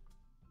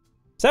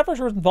 Sapphire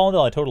Shores and Fallen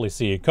Dell I totally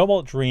see.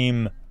 Cobalt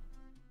Dream,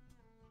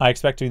 I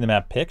expect to be the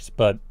map picked,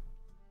 but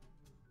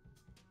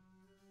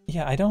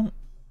yeah, I don't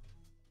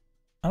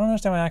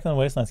understand why Aquiline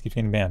Wastelands keeps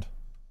getting banned.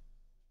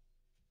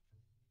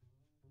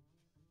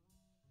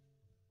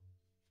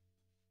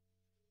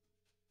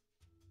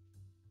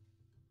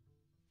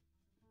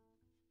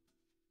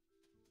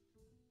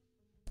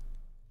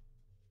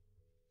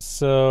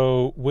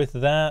 So with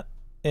that,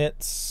 I'm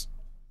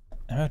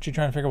actually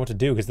trying to figure out what to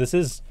do, because this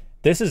is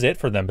it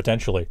for them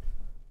potentially.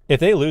 If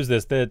they lose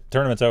this, the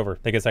tournament's over.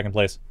 They get second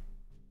place.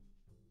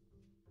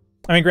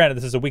 I mean, granted,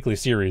 this is a weekly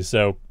series,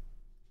 so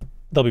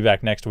they'll be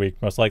back next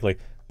week most likely.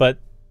 But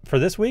for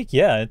this week,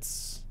 yeah,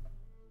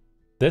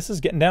 this is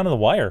getting down to the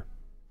wire.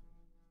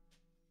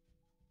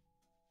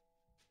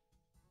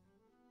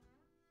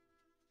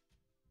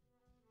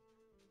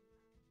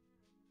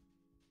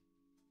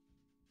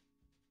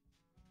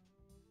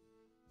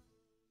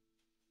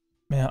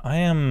 Yeah,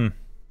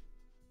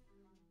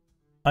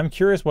 I'm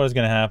curious what is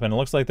going to happen. It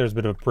looks like there's a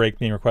bit of a break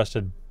being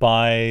requested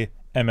by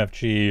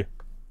MFG,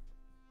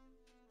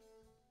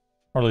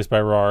 or at least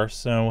by raaar,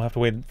 so we'll have to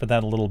wait for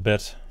that a little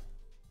bit.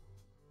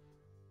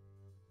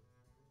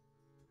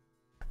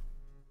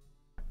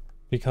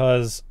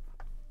 Because,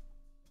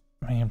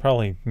 I mean,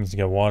 probably needs to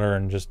get water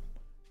and just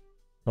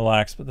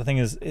relax, but the thing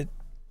is, it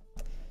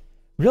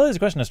really is a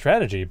question of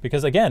strategy,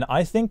 because again,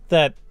 I think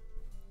that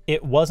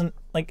it wasn't,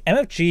 like,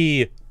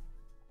 MFG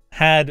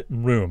had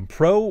room.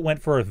 Pro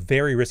went for a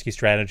very risky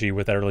strategy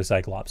with that early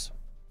Cyclops,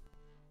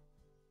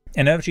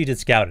 and MFG did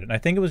scout it, and I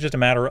think it was just a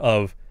matter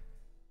of,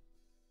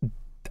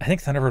 I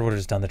think Thunderbird would have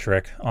just done the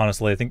trick,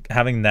 honestly. I think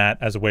having that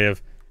as a way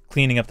of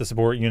cleaning up the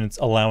support units,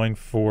 allowing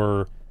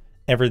for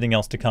everything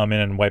else to come in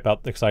and wipe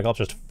out the Cyclops,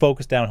 just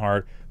focus down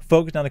hard,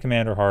 focus down the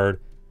commander hard.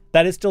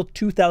 That is still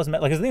 2,000,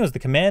 like, the thing was, the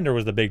commander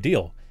was the big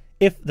deal.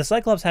 If the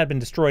Cyclops had been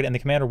destroyed and the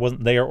commander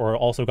wasn't there or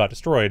also got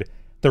destroyed,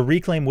 the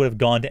reclaim would have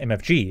gone to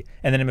MFG,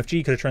 and then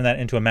MFG could have turned that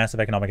into a massive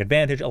economic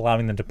advantage,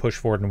 allowing them to push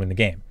forward and win the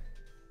game.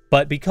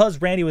 But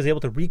because Randy was able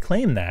to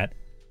reclaim that,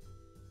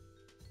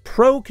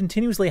 Pro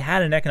continuously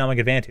had an economic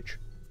advantage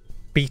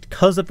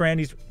because of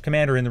Randy's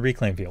commander in the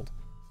reclaim field.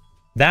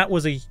 That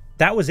was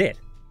it.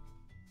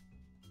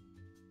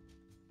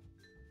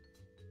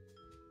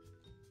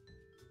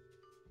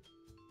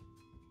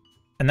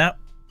 And that,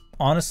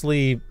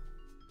 honestly,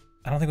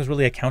 I don't think was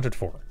really accounted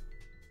for.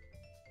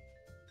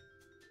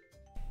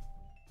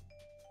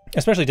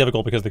 Especially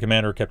difficult because the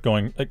commander kept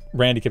going, like,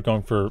 Randy kept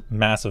going for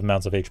massive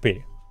amounts of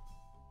HP.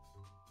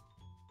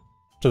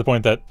 To the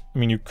point that, I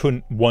mean, you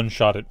couldn't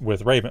one-shot it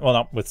with Raven. Well,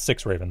 not with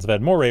 6 Ravens. If I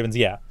had more Ravens,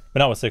 yeah. but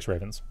not with 6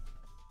 Ravens.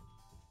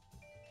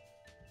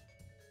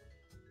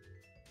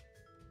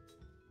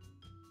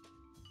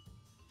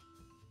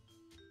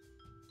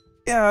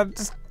 Yeah,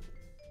 just...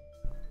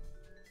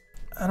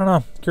 I don't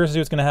know. Curious to see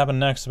what's going to happen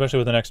next, especially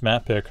with the next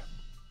map pick.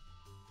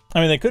 I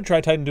mean, they could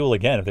try Titan Duel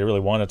again if they really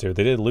wanted to.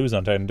 They did lose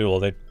on Titan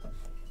Duel.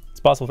 It's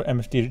possible for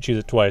MFG to choose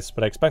it twice,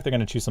 but I expect they're going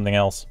to choose something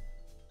else.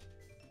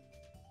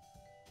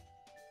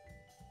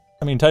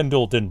 I mean, Titan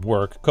Duel didn't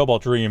work.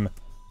 Cobalt Dream...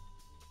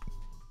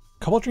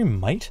 Cobalt Dream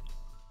might?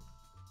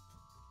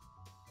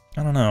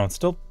 I don't know. It's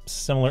still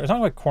similar. It's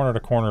not like corner to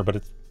corner, but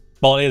it's...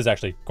 Well, it is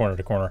actually corner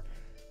to corner.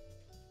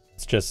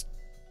 It's just...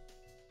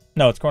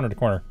 No, it's corner to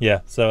corner.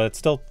 Yeah, so it's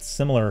still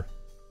similar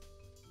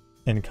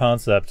in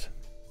concept.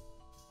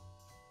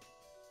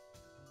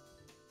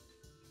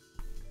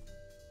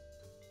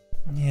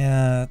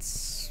 Yeah,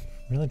 it's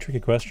a really tricky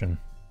question.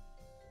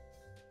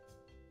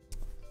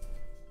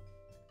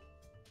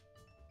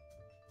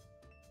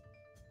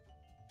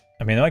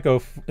 I mean,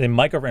 they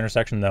might go for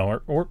intersection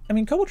though, or I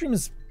mean, Cobalt Dream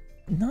is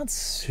not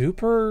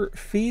super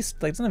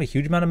feast. Like, it doesn't have a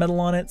huge amount of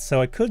metal on it,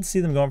 so I could see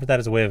them going for that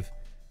as a way of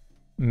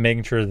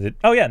making sure that...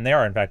 Oh yeah, and they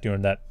are in fact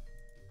doing that.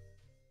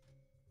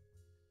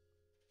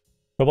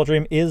 Cobalt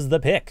Dream is the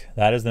pick.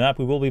 That is the map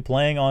we will be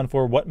playing on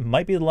for what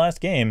might be the last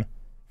game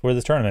for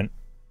this tournament.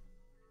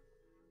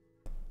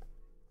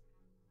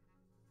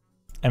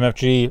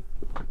 MFG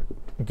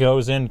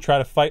goes in to try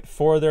to fight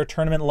for their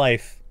tournament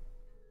life.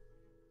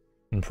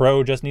 And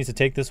Pro just needs to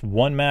take this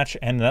one match,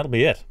 and that'll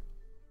be it.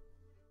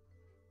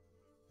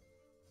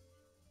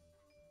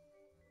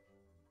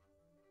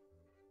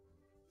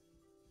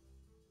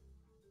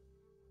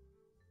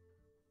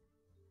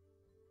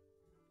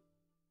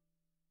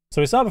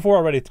 So we saw before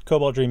already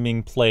Cobalt Dream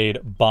being played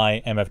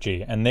by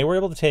MFG, and they were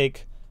able to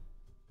take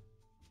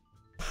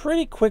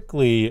pretty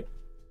quickly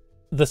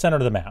the center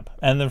of the map,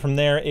 and then from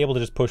there able to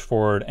just push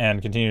forward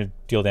and continue to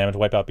deal damage,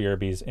 wipe out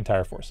BRB's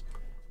entire force.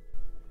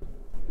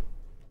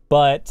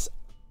 But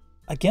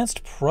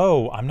against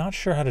Pro, I'm not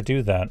sure how to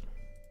do that.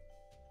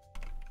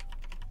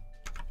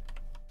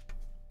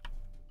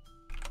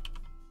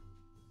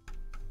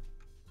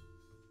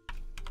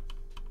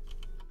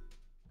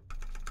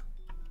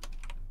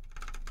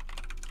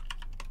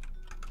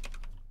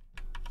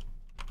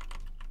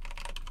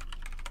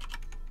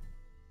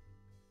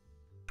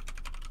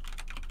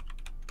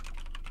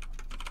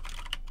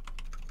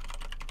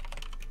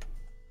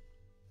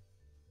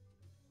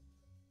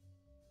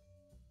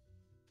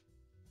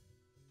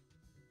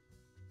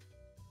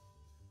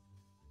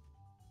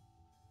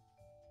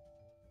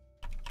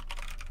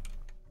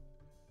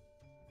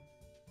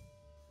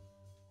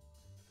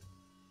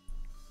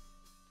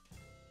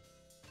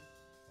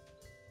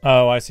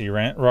 Oh, I see.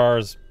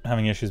 raaar's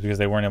having issues because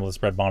they weren't able to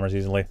spread bombers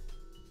easily.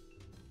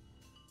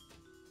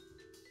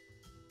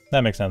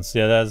 That makes sense.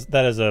 Yeah,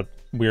 that is a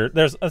weird...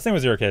 There's a thing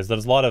with 0Ks.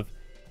 There's a lot of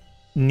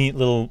neat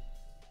little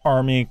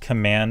army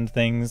command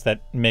things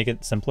that make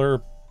it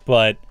simpler,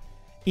 but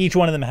each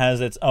one of them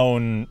has its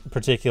own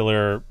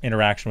particular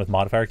interaction with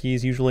modifier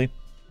keys, usually.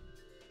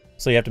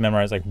 So you have to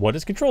memorize, like, what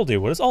does control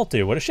do? What does alt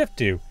do? What does shift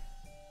do?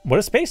 What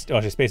does space do? Oh,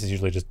 actually, space is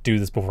usually just do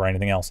this before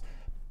anything else.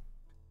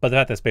 But the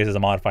fact that space is a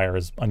modifier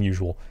is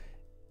unusual.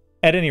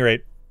 At any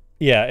rate,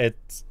 yeah,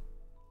 it's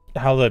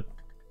how the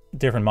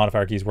different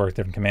modifier keys work,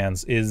 different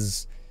commands,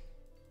 is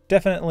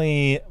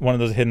definitely one of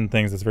those hidden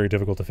things that's very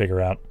difficult to figure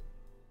out.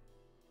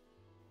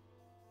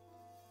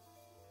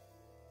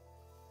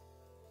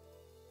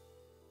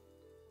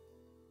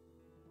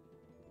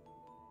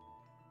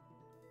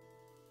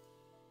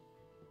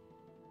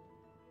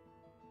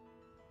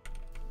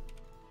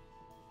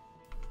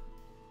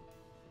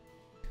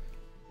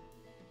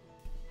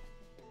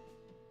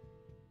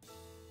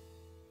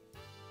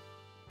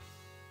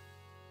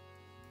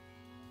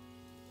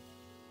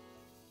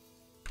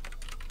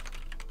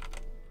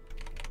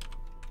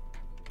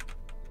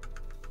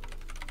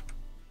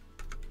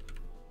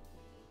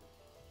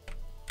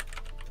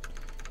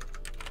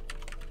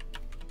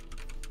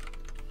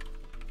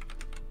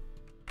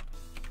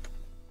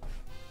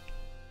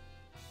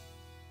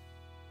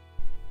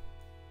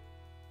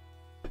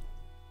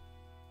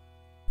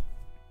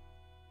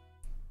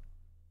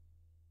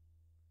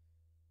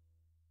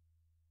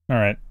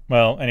 Alright,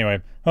 well,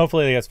 anyway,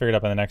 hopefully it gets figured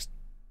out by the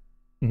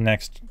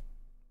next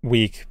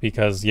week,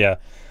 because, yeah,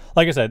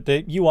 like I said,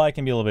 the UI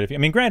can be a little bit iffy. I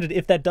mean, granted,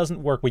 if that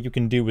doesn't work, what you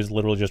can do is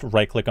literally just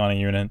right-click on a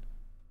unit,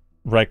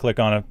 right-click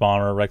on a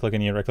bomber, right-click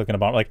on a unit, right-click on a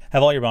bomber, like,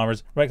 have all your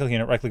bombers, right-click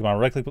unit, right-click bomber,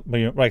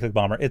 right-click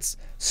bomber. It's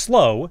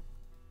slow.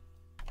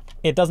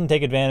 It doesn't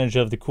take advantage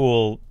of the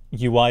cool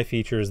UI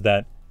features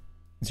that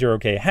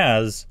 0K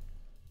has,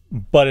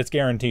 but it's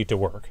guaranteed to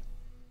work.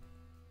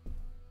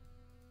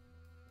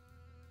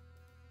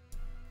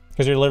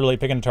 Because you're literally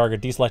picking a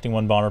target, deselecting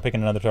one bomber,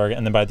 picking another target,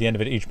 and then by the end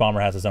of it, each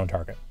bomber has its own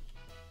target.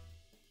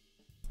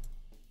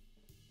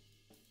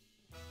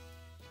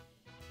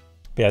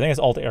 But yeah, I think it's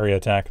alt area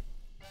attack.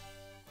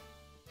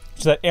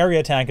 So that area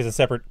attack is a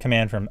separate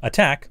command from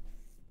attack.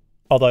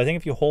 Although I think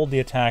if you hold the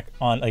attack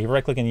on, like,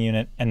 right click in the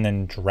unit and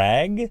then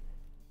drag,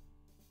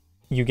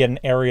 you get an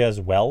area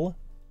as well.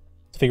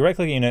 So if you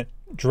right-click a unit,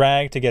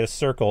 drag to get a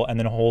circle, and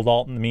then hold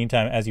Alt in the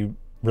meantime as you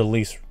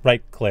release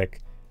right-click,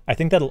 I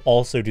think that'll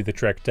also do the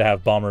trick to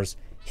have bombers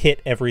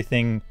hit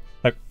everything,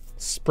 like,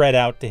 spread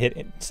out to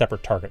hit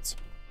separate targets.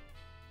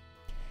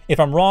 If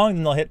I'm wrong,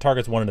 then they'll hit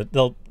targets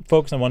they'll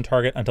focus on one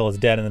target until it's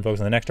dead, and then focus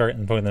on the next target,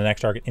 and then focus on the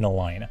next target in a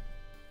line.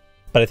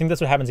 But I think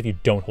that's what happens if you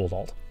don't hold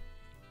Alt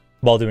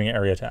while doing an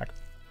area attack.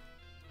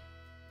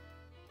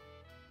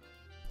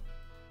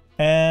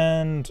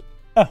 And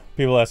oh,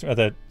 people asking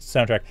about the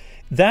soundtrack.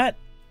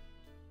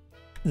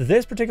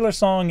 This particular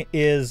song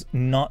is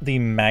not the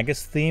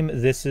Magus theme.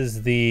 This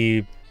is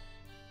the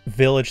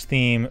village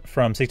theme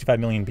from 65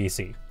 million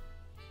BC.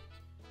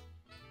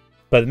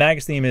 But the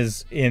Magus theme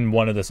is in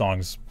one of the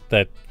songs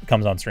that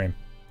comes on stream.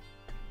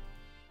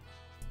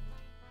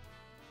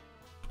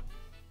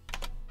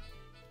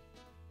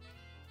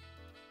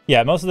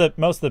 Yeah, most of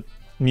the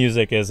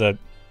music is a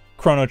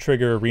Chrono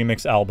Trigger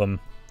remix album.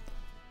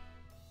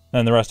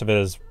 And the rest of it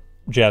is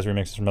jazz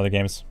remixes from other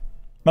games.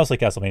 Mostly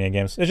Castlevania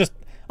games. It's just,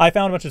 I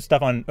found a bunch of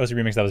stuff on OC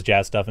Remix that was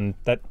jazz stuff, and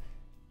that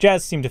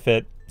jazz seemed to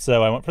fit,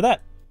 so I went for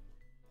that.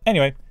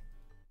 Anyway,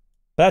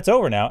 that's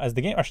over now, as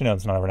the game, actually no,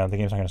 it's not over now, the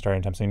game's not going to start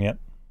anytime soon yet.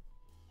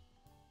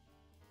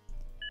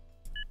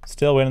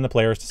 Still waiting on the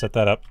players to set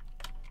that up.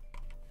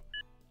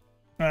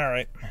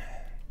 Alright.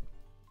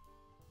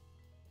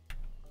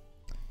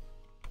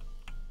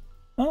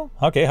 Oh,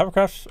 okay,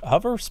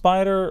 Hover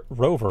Spider,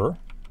 Rover.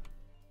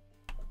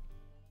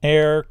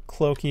 Air,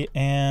 Cloaky,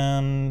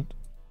 and...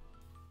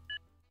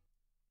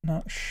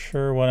 not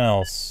sure what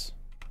else.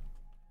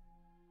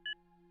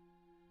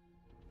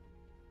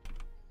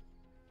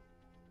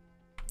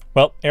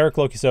 Well, Air,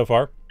 Cloaky so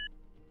far.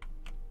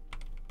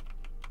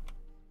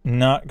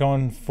 Not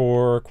going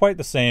for quite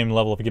the same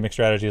level of a gimmick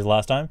strategy as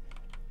last time.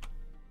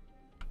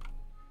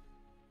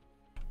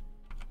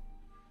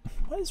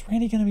 What is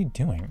Randy going to be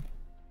doing?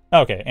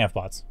 Okay,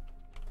 Amphbots.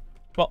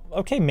 Well,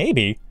 okay,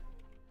 maybe.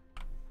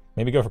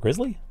 Maybe go for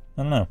Grizzly?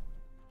 I don't know.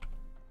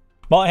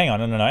 Well, hang on.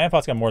 No.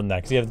 Amphbots got more than that,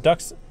 because you have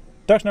Ducks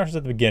Nurses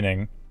at the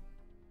beginning.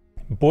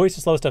 Boys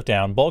to slow stuff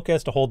down.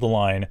 Bulkheads to hold the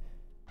line.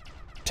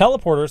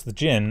 Teleporters, the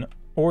Djinn,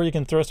 or you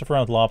can throw stuff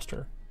around with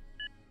Lobster.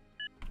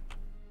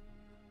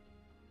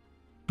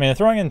 I mean,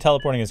 throwing in and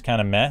teleporting is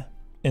kind of meh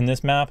in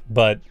this map,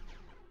 but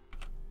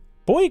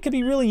boy, it could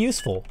be really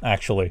useful,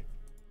 actually.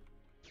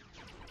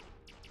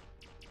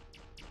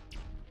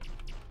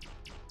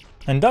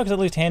 And Duck's at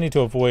least handy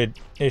to avoid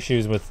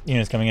issues with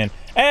units coming in.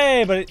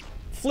 Hey, but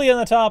Flea on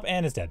the top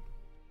and is dead.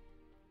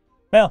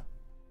 Well,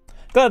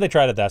 glad they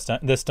tried it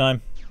this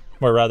time.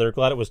 Or rather,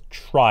 glad it was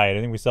tried. I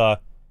think we saw,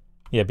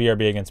 yeah,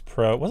 BRB against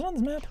Pro. Was it on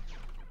this map?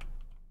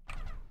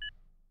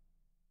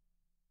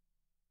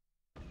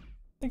 I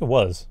think it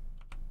was.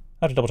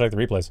 I have to double check the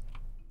replays.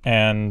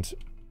 And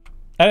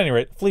at any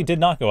rate, Flea did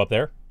not go up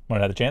there when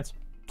it had the chance.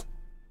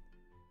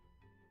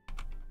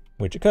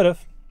 Which it could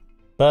have,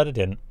 but it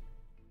didn't.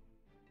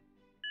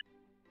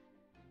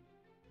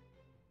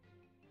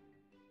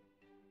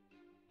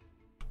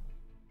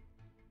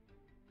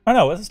 Oh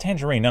no, this is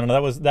Tangerine. No,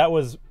 that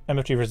was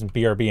MFG versus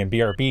BRB, and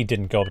BRB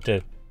didn't go up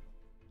to...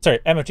 Sorry,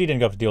 MFG didn't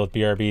go up to deal with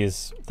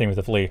BRB's thing with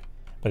the Flea.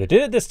 But they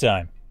did it this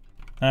time.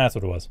 That's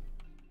what it was.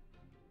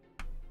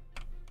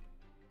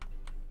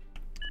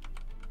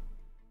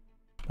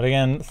 But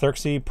again,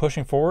 therxyy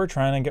pushing forward,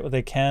 trying to get what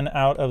they can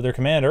out of their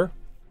commander.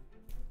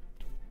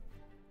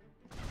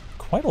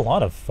 Quite a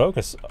lot of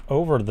focus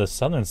over the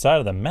southern side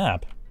of the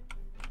map.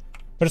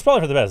 But it's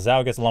probably for the best.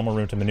 Zhao gets a lot more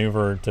room to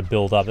maneuver, to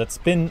build up. That's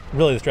been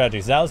really the strategy.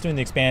 Zhao's doing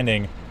the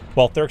expanding,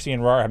 while therxyy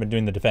and raaar have been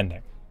doing the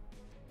defending.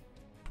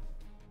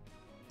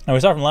 And we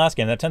saw from last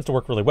game, that tends to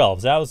work really well. If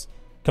Zhao's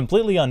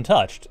completely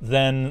untouched,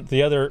 then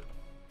the other...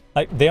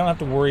 Like, they don't have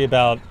to worry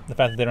about the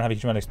fact that they don't have a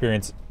huge amount of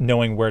experience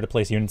knowing where to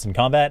place units in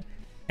combat.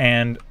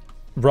 And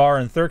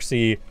raaar and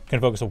therxyy can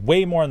focus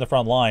way more on the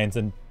front lines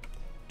and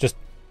just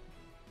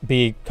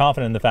be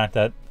confident in the fact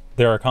that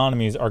their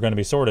economies are going to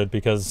be sorted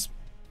because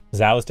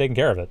Zhao is taking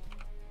care of it.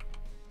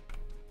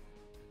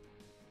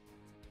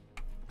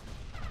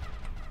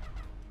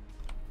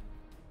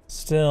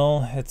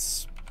 Still,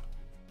 it's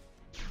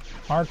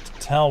hard to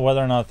tell whether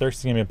or not therxyy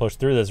is going to be able to push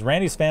through this.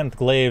 Randy's fan with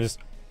glaives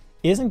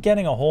isn't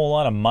getting a whole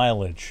lot of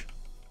mileage.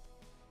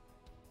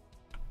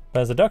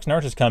 But as the Ducks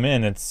Nurses come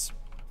in, it's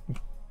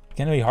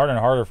going to be harder and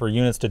harder for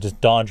units to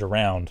just dodge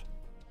around.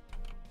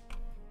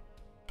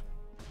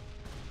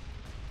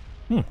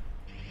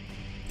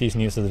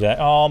 Decent use of the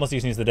daggers. Oh, almost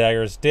decent use of the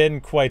daggers.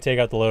 Didn't quite take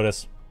out the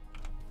Lotus.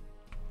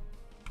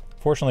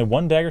 Fortunately,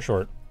 one dagger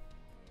short.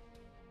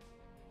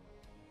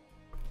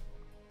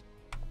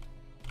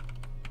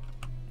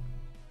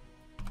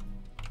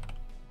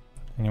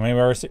 Anyway, we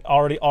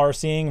already are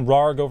seeing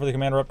raaar go for the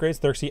commander upgrades.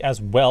 therxyy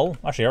as well.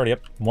 Actually, already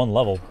up one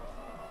level.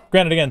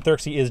 Granted, again,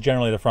 therxyy is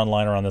generally the front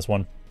liner on this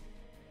one.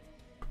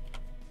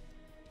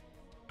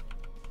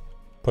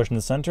 Pushing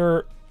the center.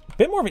 A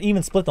bit more of an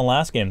even split than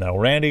last game, though.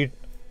 Randy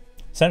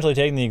essentially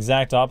taking the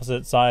exact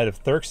opposite side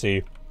of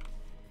therxyy.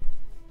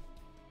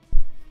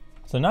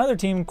 So neither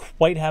team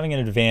quite having an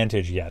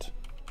advantage yet.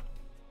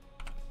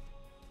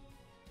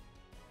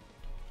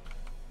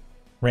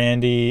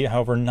 Randy,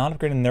 however, not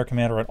upgrading their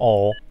commander at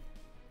all.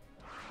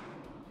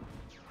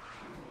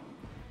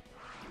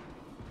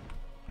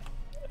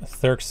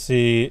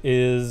 therxyy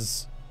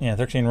is... Yeah,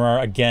 therxyy and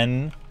raaar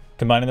again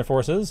combining their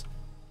forces.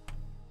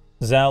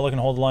 Zhao looking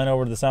to hold the line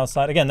over to the south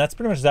side. Again, that's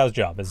pretty much Zhao's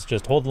job, is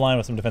just hold the line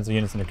with some defensive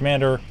units in their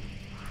commander,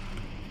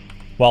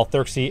 while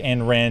therxyy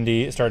and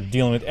Randy start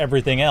dealing with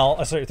everything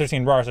else. Sorry, therxyy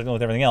and raaar start dealing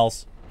with everything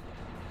else.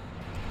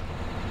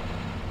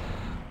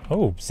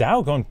 Oh,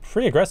 Zhao going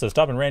pretty aggressive,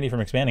 stopping Randy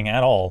from expanding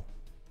at all.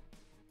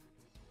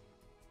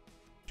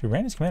 Dude,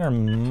 Randy's commander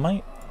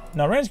might...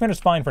 No, Randy's commander is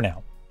fine for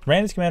now.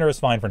 Randy's commander is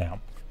fine for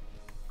now.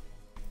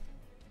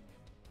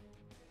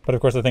 But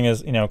of course the thing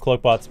is, you know,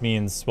 Cloakbots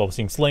means, well, we're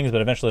seeing slings,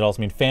 but eventually it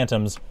also means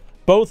phantoms,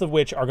 both of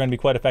which are going to be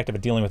quite effective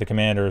at dealing with the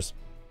commanders.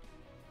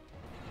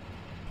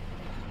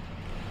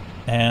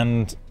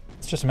 And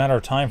it's just a matter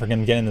of time for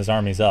him getting his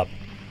armies up.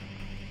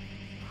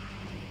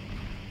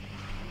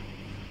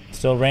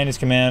 Still, Randy's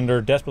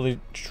commander desperately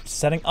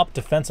setting up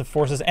defensive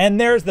forces, and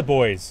there's the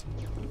boys.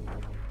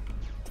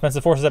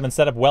 Defensive forces have been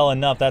set up well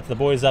enough. That's the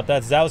boys up.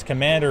 That's Zhao's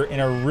commander in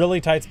a really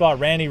tight spot.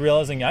 Randy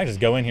realizing, I just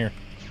go in here.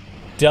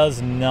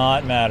 Does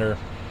not matter.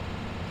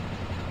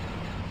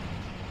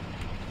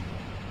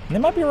 And they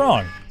might be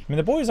wrong. I mean,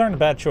 the boys aren't a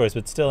bad choice,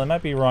 but still, they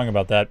might be wrong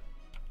about that.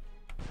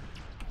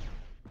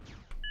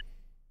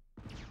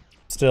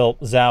 Still,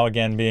 Zhao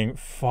again being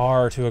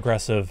far too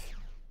aggressive.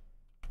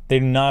 They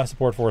do not have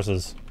support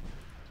forces.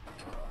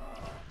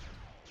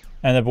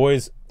 And the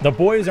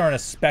boys are an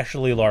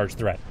especially large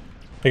threat.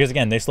 Because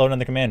again, they slow down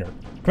the commander.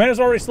 Commander's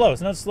already slow,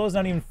 so now it slows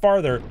down even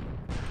farther,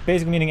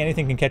 basically meaning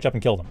anything can catch up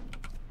and kill them.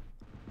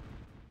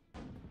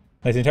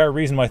 That's the entire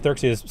reason why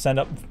therxyy is send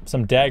up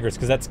some daggers,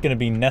 because that's going to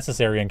be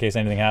necessary in case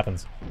anything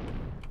happens.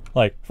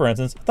 Like, for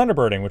instance,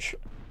 Thunderbirding, which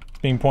is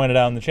being pointed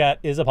out in the chat,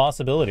 is a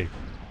possibility.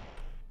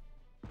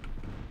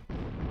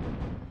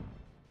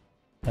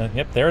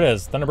 Yep, there it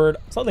is. Thunderbird,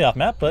 slightly off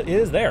map, but it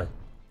is there.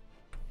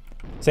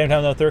 Same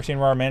time though, therxyy and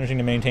raaar are managing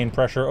to maintain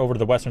pressure over to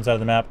the western side of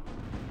the map.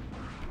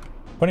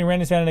 Putting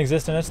Randy's man in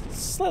existence in a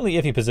slightly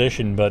iffy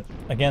position, but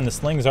again, the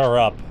slings are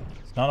up.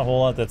 There's not a whole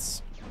lot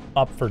that's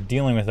up for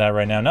dealing with that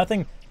right now.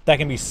 Nothing that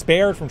can be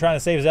spared from trying to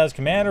save Zhao's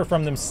commander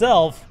from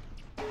themselves.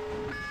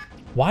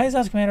 Why is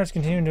Zhao's commander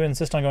continuing to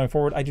insist on going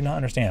forward? I do not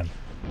understand.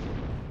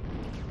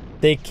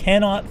 They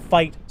cannot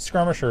fight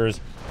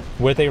skirmishers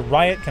with a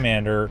riot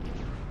commander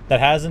that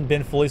hasn't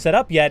been fully set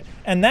up yet,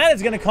 and that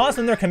is going to cost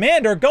them their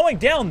commander going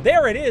down.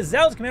 There it is.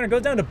 Zhao's commander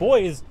goes down to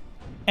boys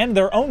and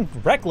their own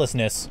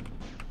recklessness.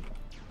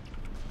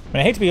 I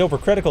mean, I hate to be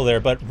overcritical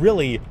there, but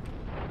really,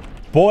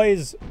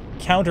 boys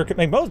counter... I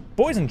mean, most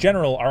boys in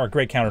general are a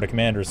great counter to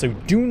commanders, so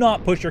do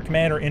not push your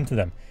commander into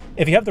them.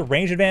 If you have the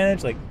range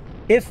advantage, like,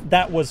 if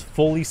that was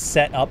fully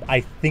set up, I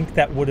think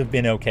that would have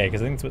been okay,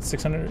 because I think it's what,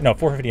 600? No,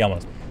 450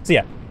 almost. So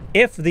yeah,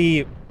 if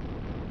the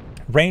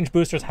range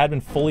boosters had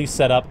been fully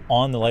set up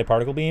on the light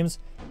particle beams,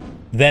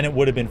 then it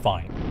would have been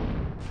fine.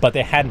 But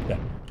they hadn't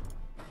been.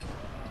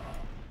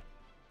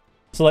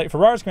 So like, for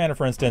raaar's commander,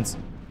 for instance,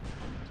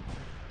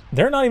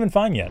 they're not even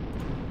fine yet.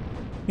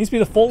 It needs to be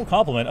the full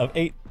complement of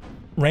 8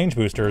 range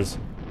boosters,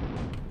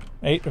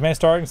 8 advanced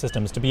targeting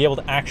systems to be able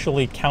to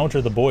actually counter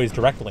the boys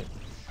directly.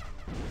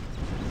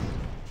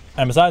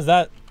 And besides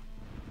that,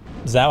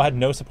 Zhao had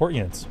no support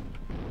units.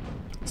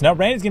 So now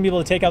Randy's going to be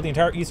able to take out the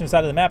entire eastern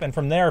side of the map and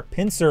from there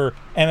pincer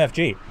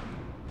MFG.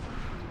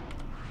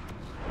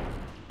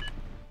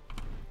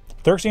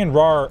 therxyy and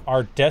raaar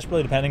are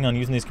desperately depending on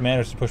using these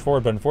commanders to push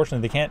forward, but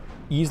unfortunately they can't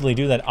easily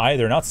do that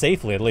either. Not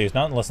safely, at least.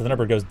 Not unless the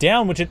Thunderbird goes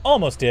down, which it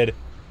almost did.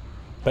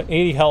 But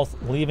 80 health,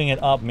 leaving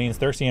it up, means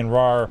therxyy and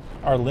raaar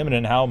are limited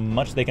in how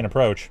much they can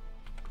approach.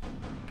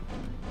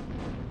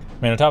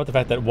 I mean, on top of the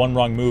fact that one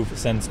wrong move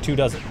sends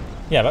 24...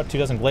 Yeah, about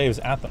 24 glaives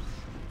at them.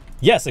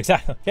 Yes,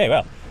 exactly. Okay,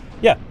 well.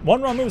 Yeah,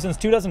 one wrong move sends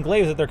 24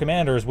 glaives at their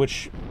commanders,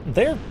 which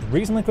they're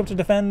reasonably equipped to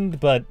defend,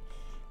 but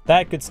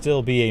that could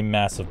still be a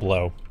massive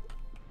blow.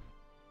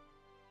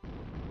 On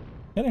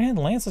the other hand,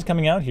 Lance is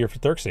coming out here for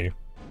therxyy.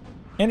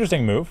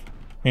 Interesting move.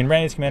 I mean,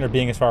 Randy's commander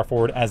being as far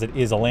forward as it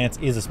is, a Lance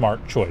is a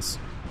smart choice.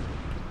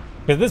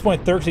 Because at this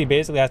point, therxyy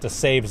basically has to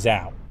save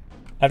Zhao.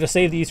 Have to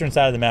save the eastern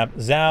side of the map.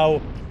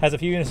 Zhao has a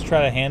few units to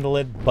try to handle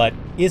it, but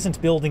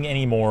isn't building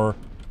anymore.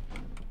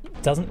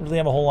 Doesn't really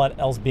have a whole lot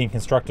else being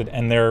constructed,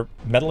 and their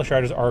metal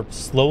extractors are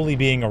slowly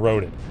being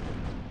eroded.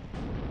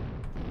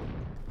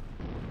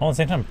 All at the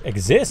same time,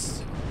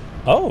 exists.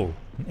 Oh,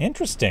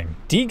 interesting.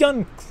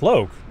 D-gun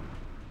cloak.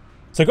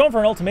 So going for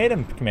an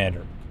ultimatum,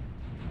 commander.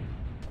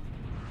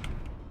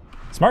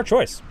 Smart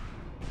choice.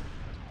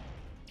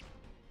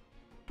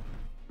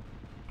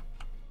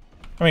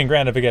 I mean,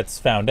 granted, if it gets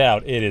found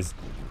out, it is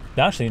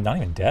actually not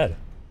even dead.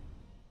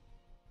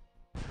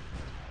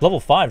 Level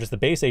 5, just the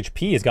base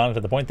HP has gotten to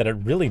the point that it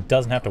really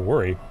doesn't have to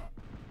worry.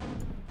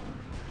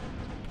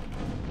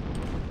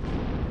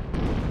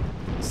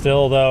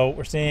 Still, though,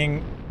 we're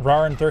seeing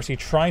raaar and therxyy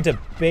trying to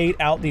bait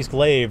out these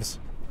glaives.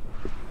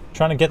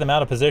 Trying to get them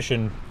out of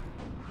position.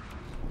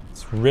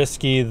 It's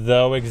risky,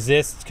 though.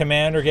 Exists,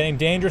 commander, getting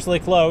dangerously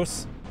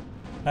close.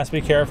 has to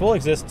be careful.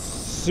 Exists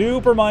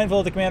super mindful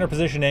of the commander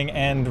positioning,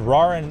 and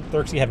raaar and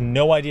therxyy have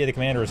no idea the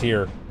commander is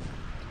here.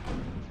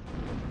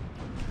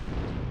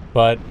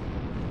 But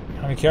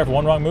be careful.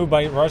 One wrong move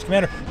by raar's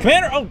commander.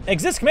 Oh,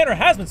 Exist's commander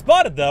has been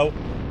spotted though,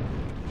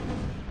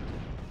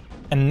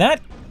 and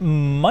that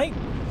might.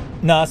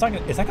 No, it's not.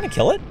 Is that gonna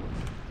kill it?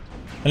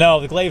 No,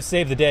 the glaive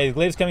saved the day. The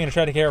glaive's coming in to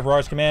try to take care of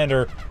raar's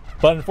commander,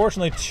 but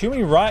unfortunately, too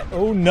many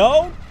Oh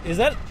no! Is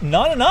that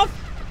not enough?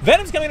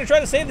 Venom's coming in to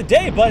try to save the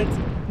day, but it's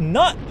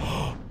not.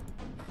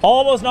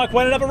 Almost not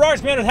quite enough. But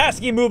raar's commander has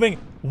to keep moving.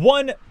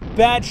 One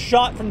bad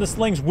shot from the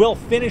slings will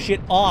finish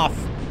it off.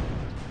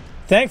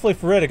 Thankfully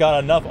for it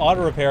got enough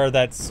auto repair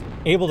that's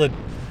able to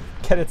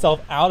get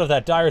itself out of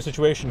that dire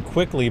situation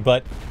quickly,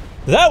 but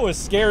that was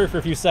scary for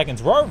a few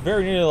seconds. raaar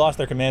very nearly lost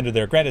their commander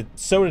there. Granted,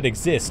 so did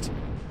Exist.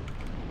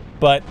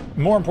 But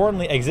more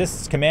importantly,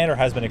 Exist's commander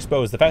has been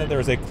exposed. The fact that there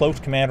is a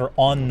cloaked commander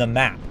on the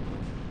map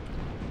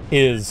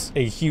is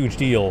a huge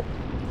deal.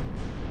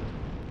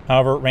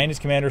 However, Randy's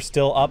commander is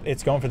still up.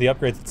 It's going for the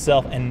upgrades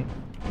itself, and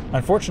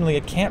unfortunately,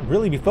 it can't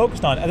really be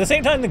focused on. At the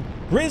same time, the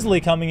Grizzly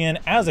coming in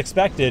as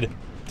expected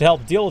to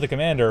help deal with the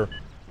commander.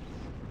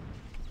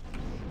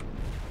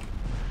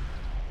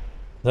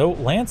 Though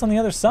Lance on the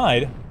other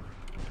side.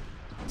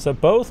 So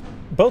both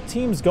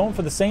teams going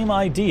for the same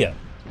idea.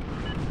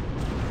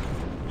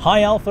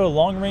 High alpha,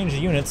 long-range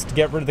units to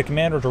get rid of the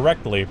commander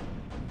directly.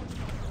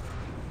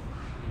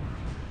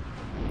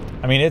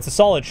 I mean, it's a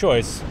solid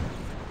choice.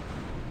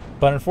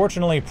 But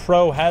unfortunately,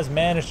 Pro has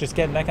managed to just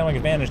get an economic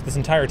advantage this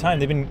entire time.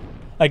 They've been,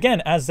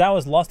 again, as Zhao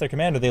has lost their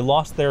commander, they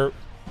lost their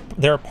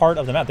part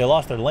of the map. They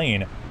lost their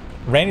lane.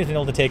 Randy's been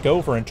able to take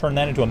over and turn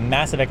that into a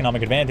massive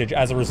economic advantage.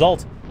 As a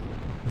result,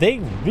 they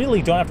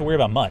really don't have to worry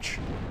about much.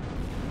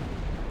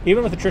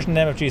 Even with attrition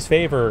in MFG's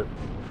favor,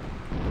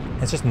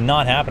 it's just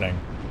not happening.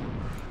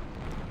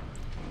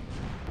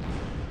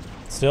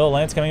 Still,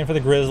 Lance coming in for the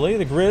Grizzly.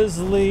 The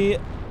Grizzly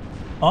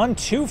on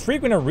too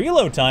frequent a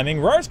reload timing.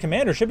 raar's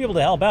commander should be able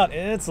to help out.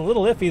 It's a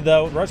little iffy,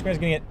 though. raar's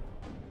commander's going to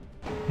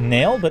get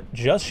nailed, but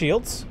just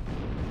shields.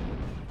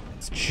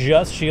 It's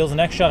just shields. The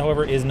next shot,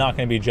 however, is not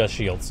going to be just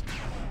shields.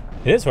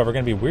 It is, however,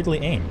 going to be weirdly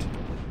aimed.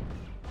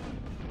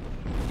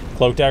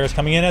 Cloak daggers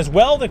coming in as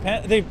well.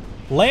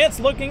 Lance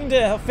looking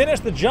to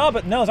finish the job,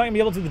 but no, it's not going to be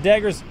able to. The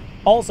daggers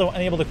also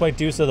unable to quite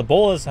do so. The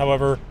bolas,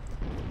 however,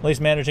 at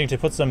least managing to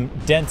put some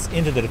dents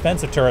into the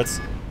defensive turrets.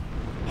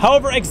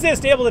 However,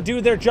 Exist able to do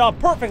their job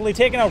perfectly,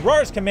 taking out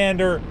raar's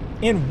commander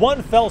in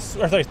one fell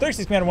swoop.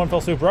 therxyy's commander in one fell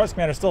swoop. raar's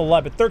commander is still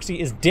alive, but therxyy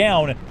is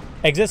down.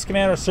 Exist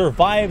commander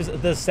survives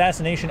the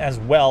assassination as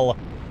well.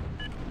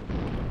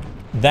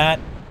 That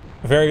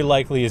very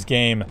likely is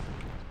game.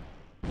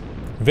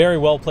 Very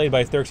well played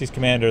by therxyy's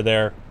commander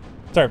there.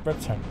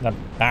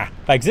 By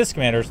Exist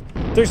commanders.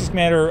 therxyy's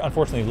commander,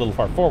 unfortunately, a little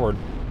far forward.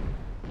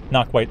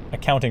 Not quite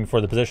accounting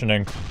for the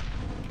positioning.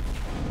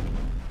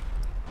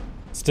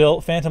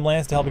 Still, Phantom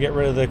Lance to help get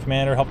rid of the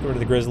commander, help get rid of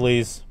the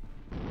Grizzlies.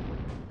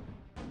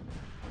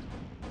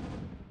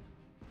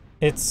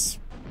 It's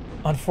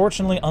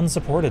unfortunately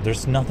unsupported.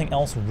 There's nothing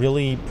else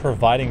really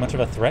providing much of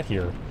a threat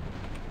here.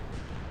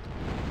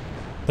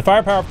 The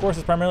firepower, of course,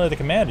 is primarily the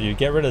commander. You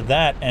get rid of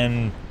that,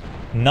 and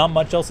not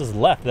much else is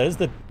left. That is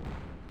the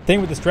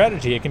thing with the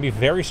strategy. It can be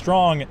very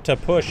strong to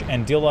push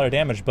and deal a lot of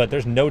damage, but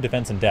there's no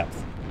defense in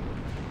depth.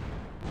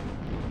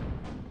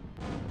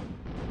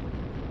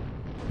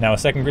 Now, a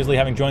second Grizzly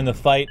having joined the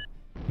fight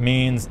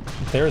means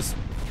there's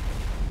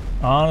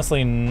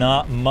honestly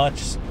not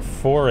much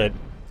for it.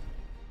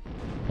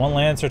 One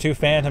Lance or two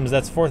Phantoms,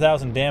 that's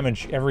 4,000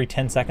 damage every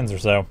 10 seconds or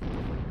so.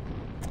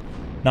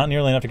 Not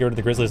nearly enough to get rid of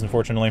the Grizzlies,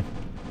 unfortunately.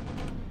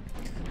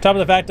 Top of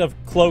the fact of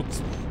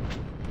Cloaked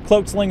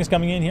Sling is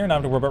coming in here, not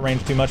have to worry about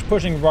range too much,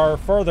 pushing raaar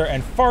further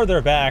and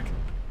farther back,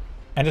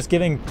 and just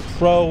giving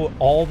Pro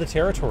all the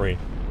territory.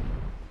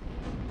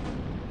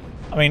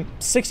 I mean,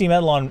 60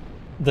 metal on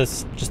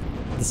this, just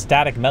the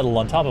static metal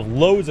on top of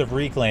loads of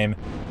reclaim.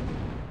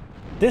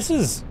 This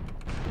is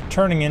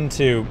turning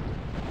into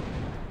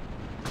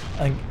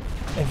a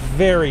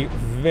very,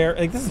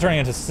 this is turning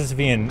into a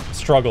Sisyphean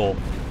struggle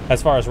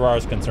as far as raaar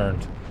is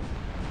concerned.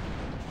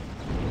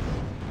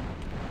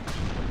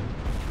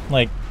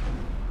 Like,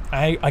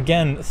 I,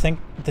 again, think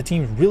the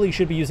team really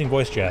should be using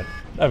voice chat.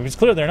 It's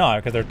clear they're not,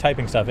 because they're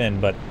typing stuff in,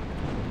 but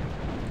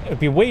it would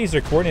be way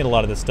easier to coordinate a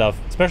lot of this stuff,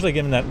 especially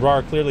given that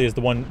raaar clearly is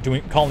the one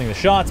calling the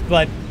shots,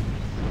 but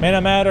may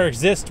not matter.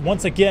 Exist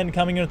once again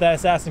coming in with that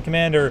Assassin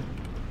Commander.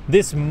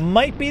 This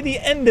might be the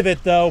end of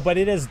it, though, but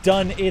it has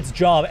done its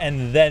job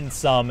and then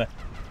some.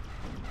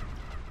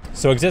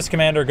 So Exist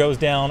Commander goes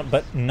down,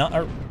 but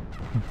not...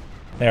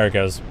 there it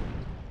goes.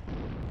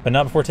 But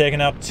not before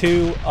taking out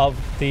two of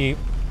the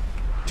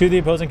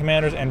opposing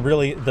commanders and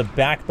really the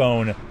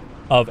backbone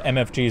of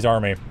MFG's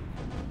army.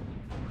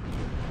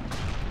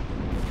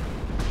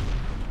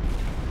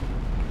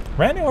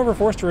 Randy, however,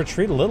 forced to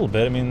retreat a little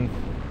bit. I mean,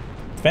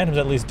 Phantom's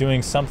at least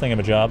doing something of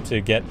a job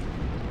to get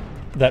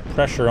that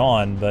pressure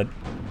on, but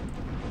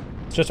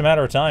it's just a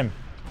matter of time.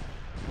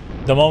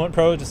 The moment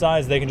Pro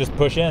decides they can just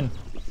push in,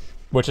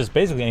 which is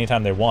basically any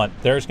time they want,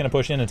 they're just going to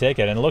push in and take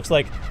it. And it looks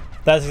like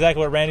That's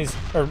exactly what that's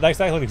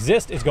exactly what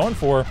Exist is going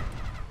for.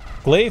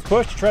 Glaive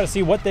push to try to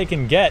see what they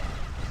can get.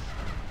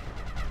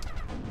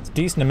 It's a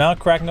decent amount,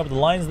 cracking up the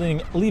lines,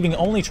 leaving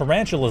only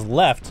Tarantulas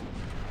left.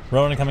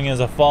 Ronan coming in as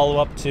a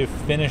follow-up to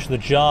finish the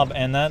job,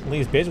 and that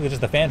leaves basically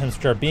just the Phantoms,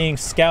 which are being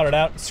scouted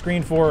out,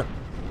 screened for,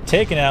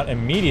 taken out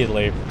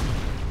immediately.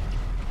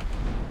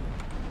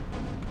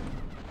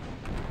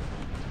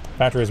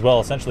 Factory as well,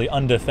 essentially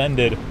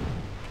undefended.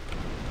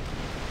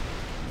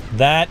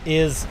 That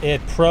is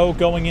it. Pro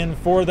going in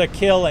for the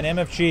kill, and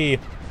MFG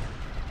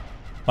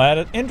had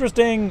an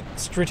interesting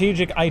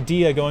strategic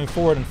idea going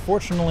forward.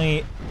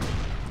 Unfortunately,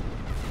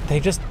 they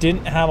just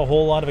didn't have a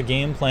whole lot of a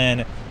game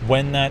plan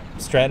when that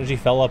strategy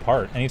fell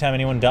apart. Anytime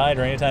anyone died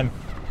or anytime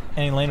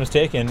any lane was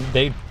taken,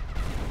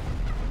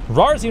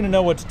 raaar seemed to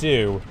know what to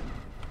do,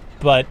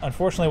 but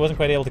unfortunately wasn't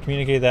quite able to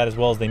communicate that as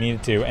well as they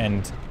needed to.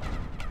 And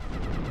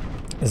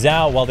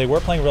Zhao, while they were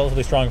playing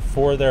relatively strong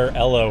for their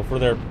elo, for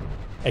their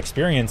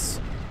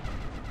experience,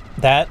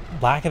 that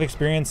lack of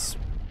experience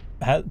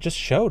just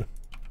showed.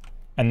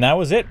 And that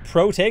was it.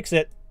 Pro takes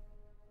it.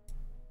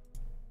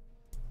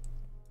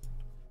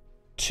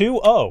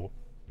 2-0.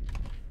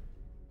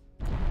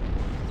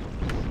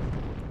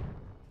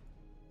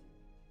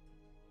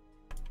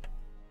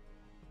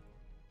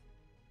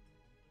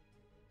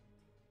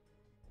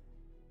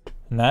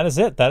 And that is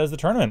it. That is the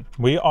tournament.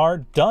 We are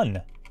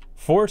done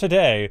for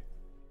today.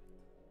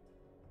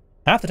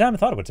 Half the time I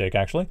thought it would take,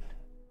 actually.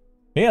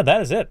 But yeah,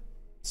 that is it.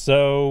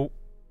 So,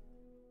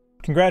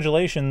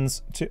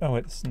 congratulations to... Oh,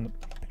 wait, this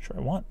isn't the picture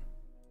I want.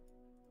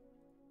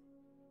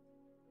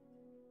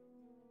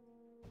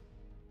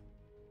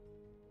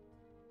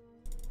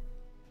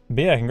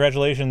 But yeah,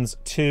 congratulations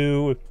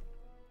to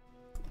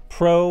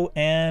Pro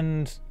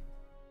and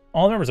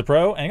all the members of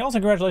Pro, and also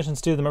congratulations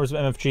to the members of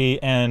MFG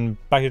and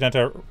back down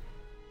to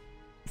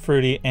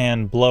Fruity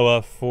and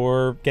Blowa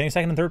for getting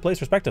second and third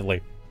place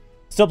respectively.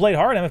 Still played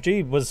hard.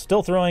 MFG was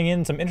still throwing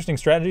in some interesting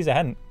strategies I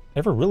hadn't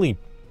ever really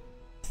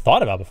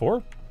thought about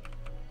before,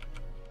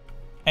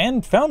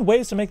 and found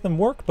ways to make them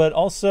work, but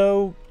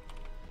also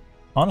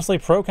honestly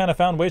Pro kind of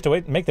found ways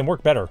to make them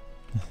work better.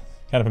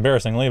 Kind of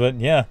embarrassingly, but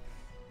yeah.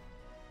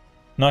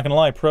 Not gonna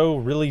lie, Pro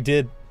really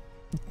did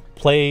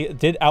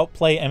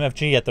outplay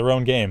MFG at their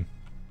own game.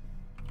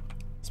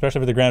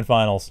 Especially for the grand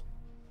finals.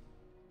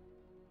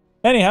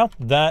 Anyhow,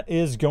 that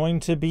is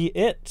going to be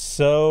it.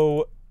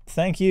 So,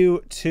 thank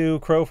you to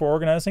Crow for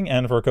organizing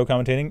and for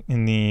co-commentating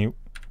in the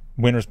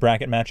winners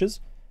bracket matches.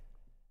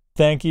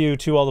 Thank you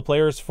to all the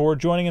players for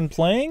joining and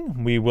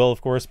playing. We will, of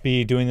course,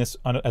 be doing this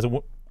on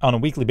a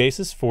weekly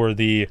basis for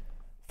the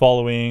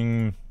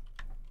following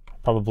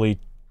probably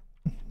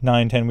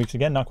 9-10 weeks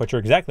again. Not quite sure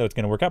exactly how it's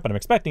going to work out, but I'm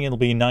expecting it'll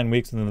be 9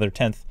 weeks and another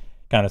 10th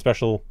kind of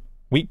special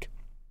week.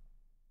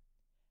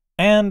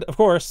 And, of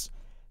course,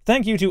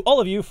 thank you to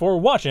all of you for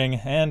watching,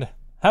 and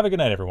have a good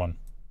night, everyone.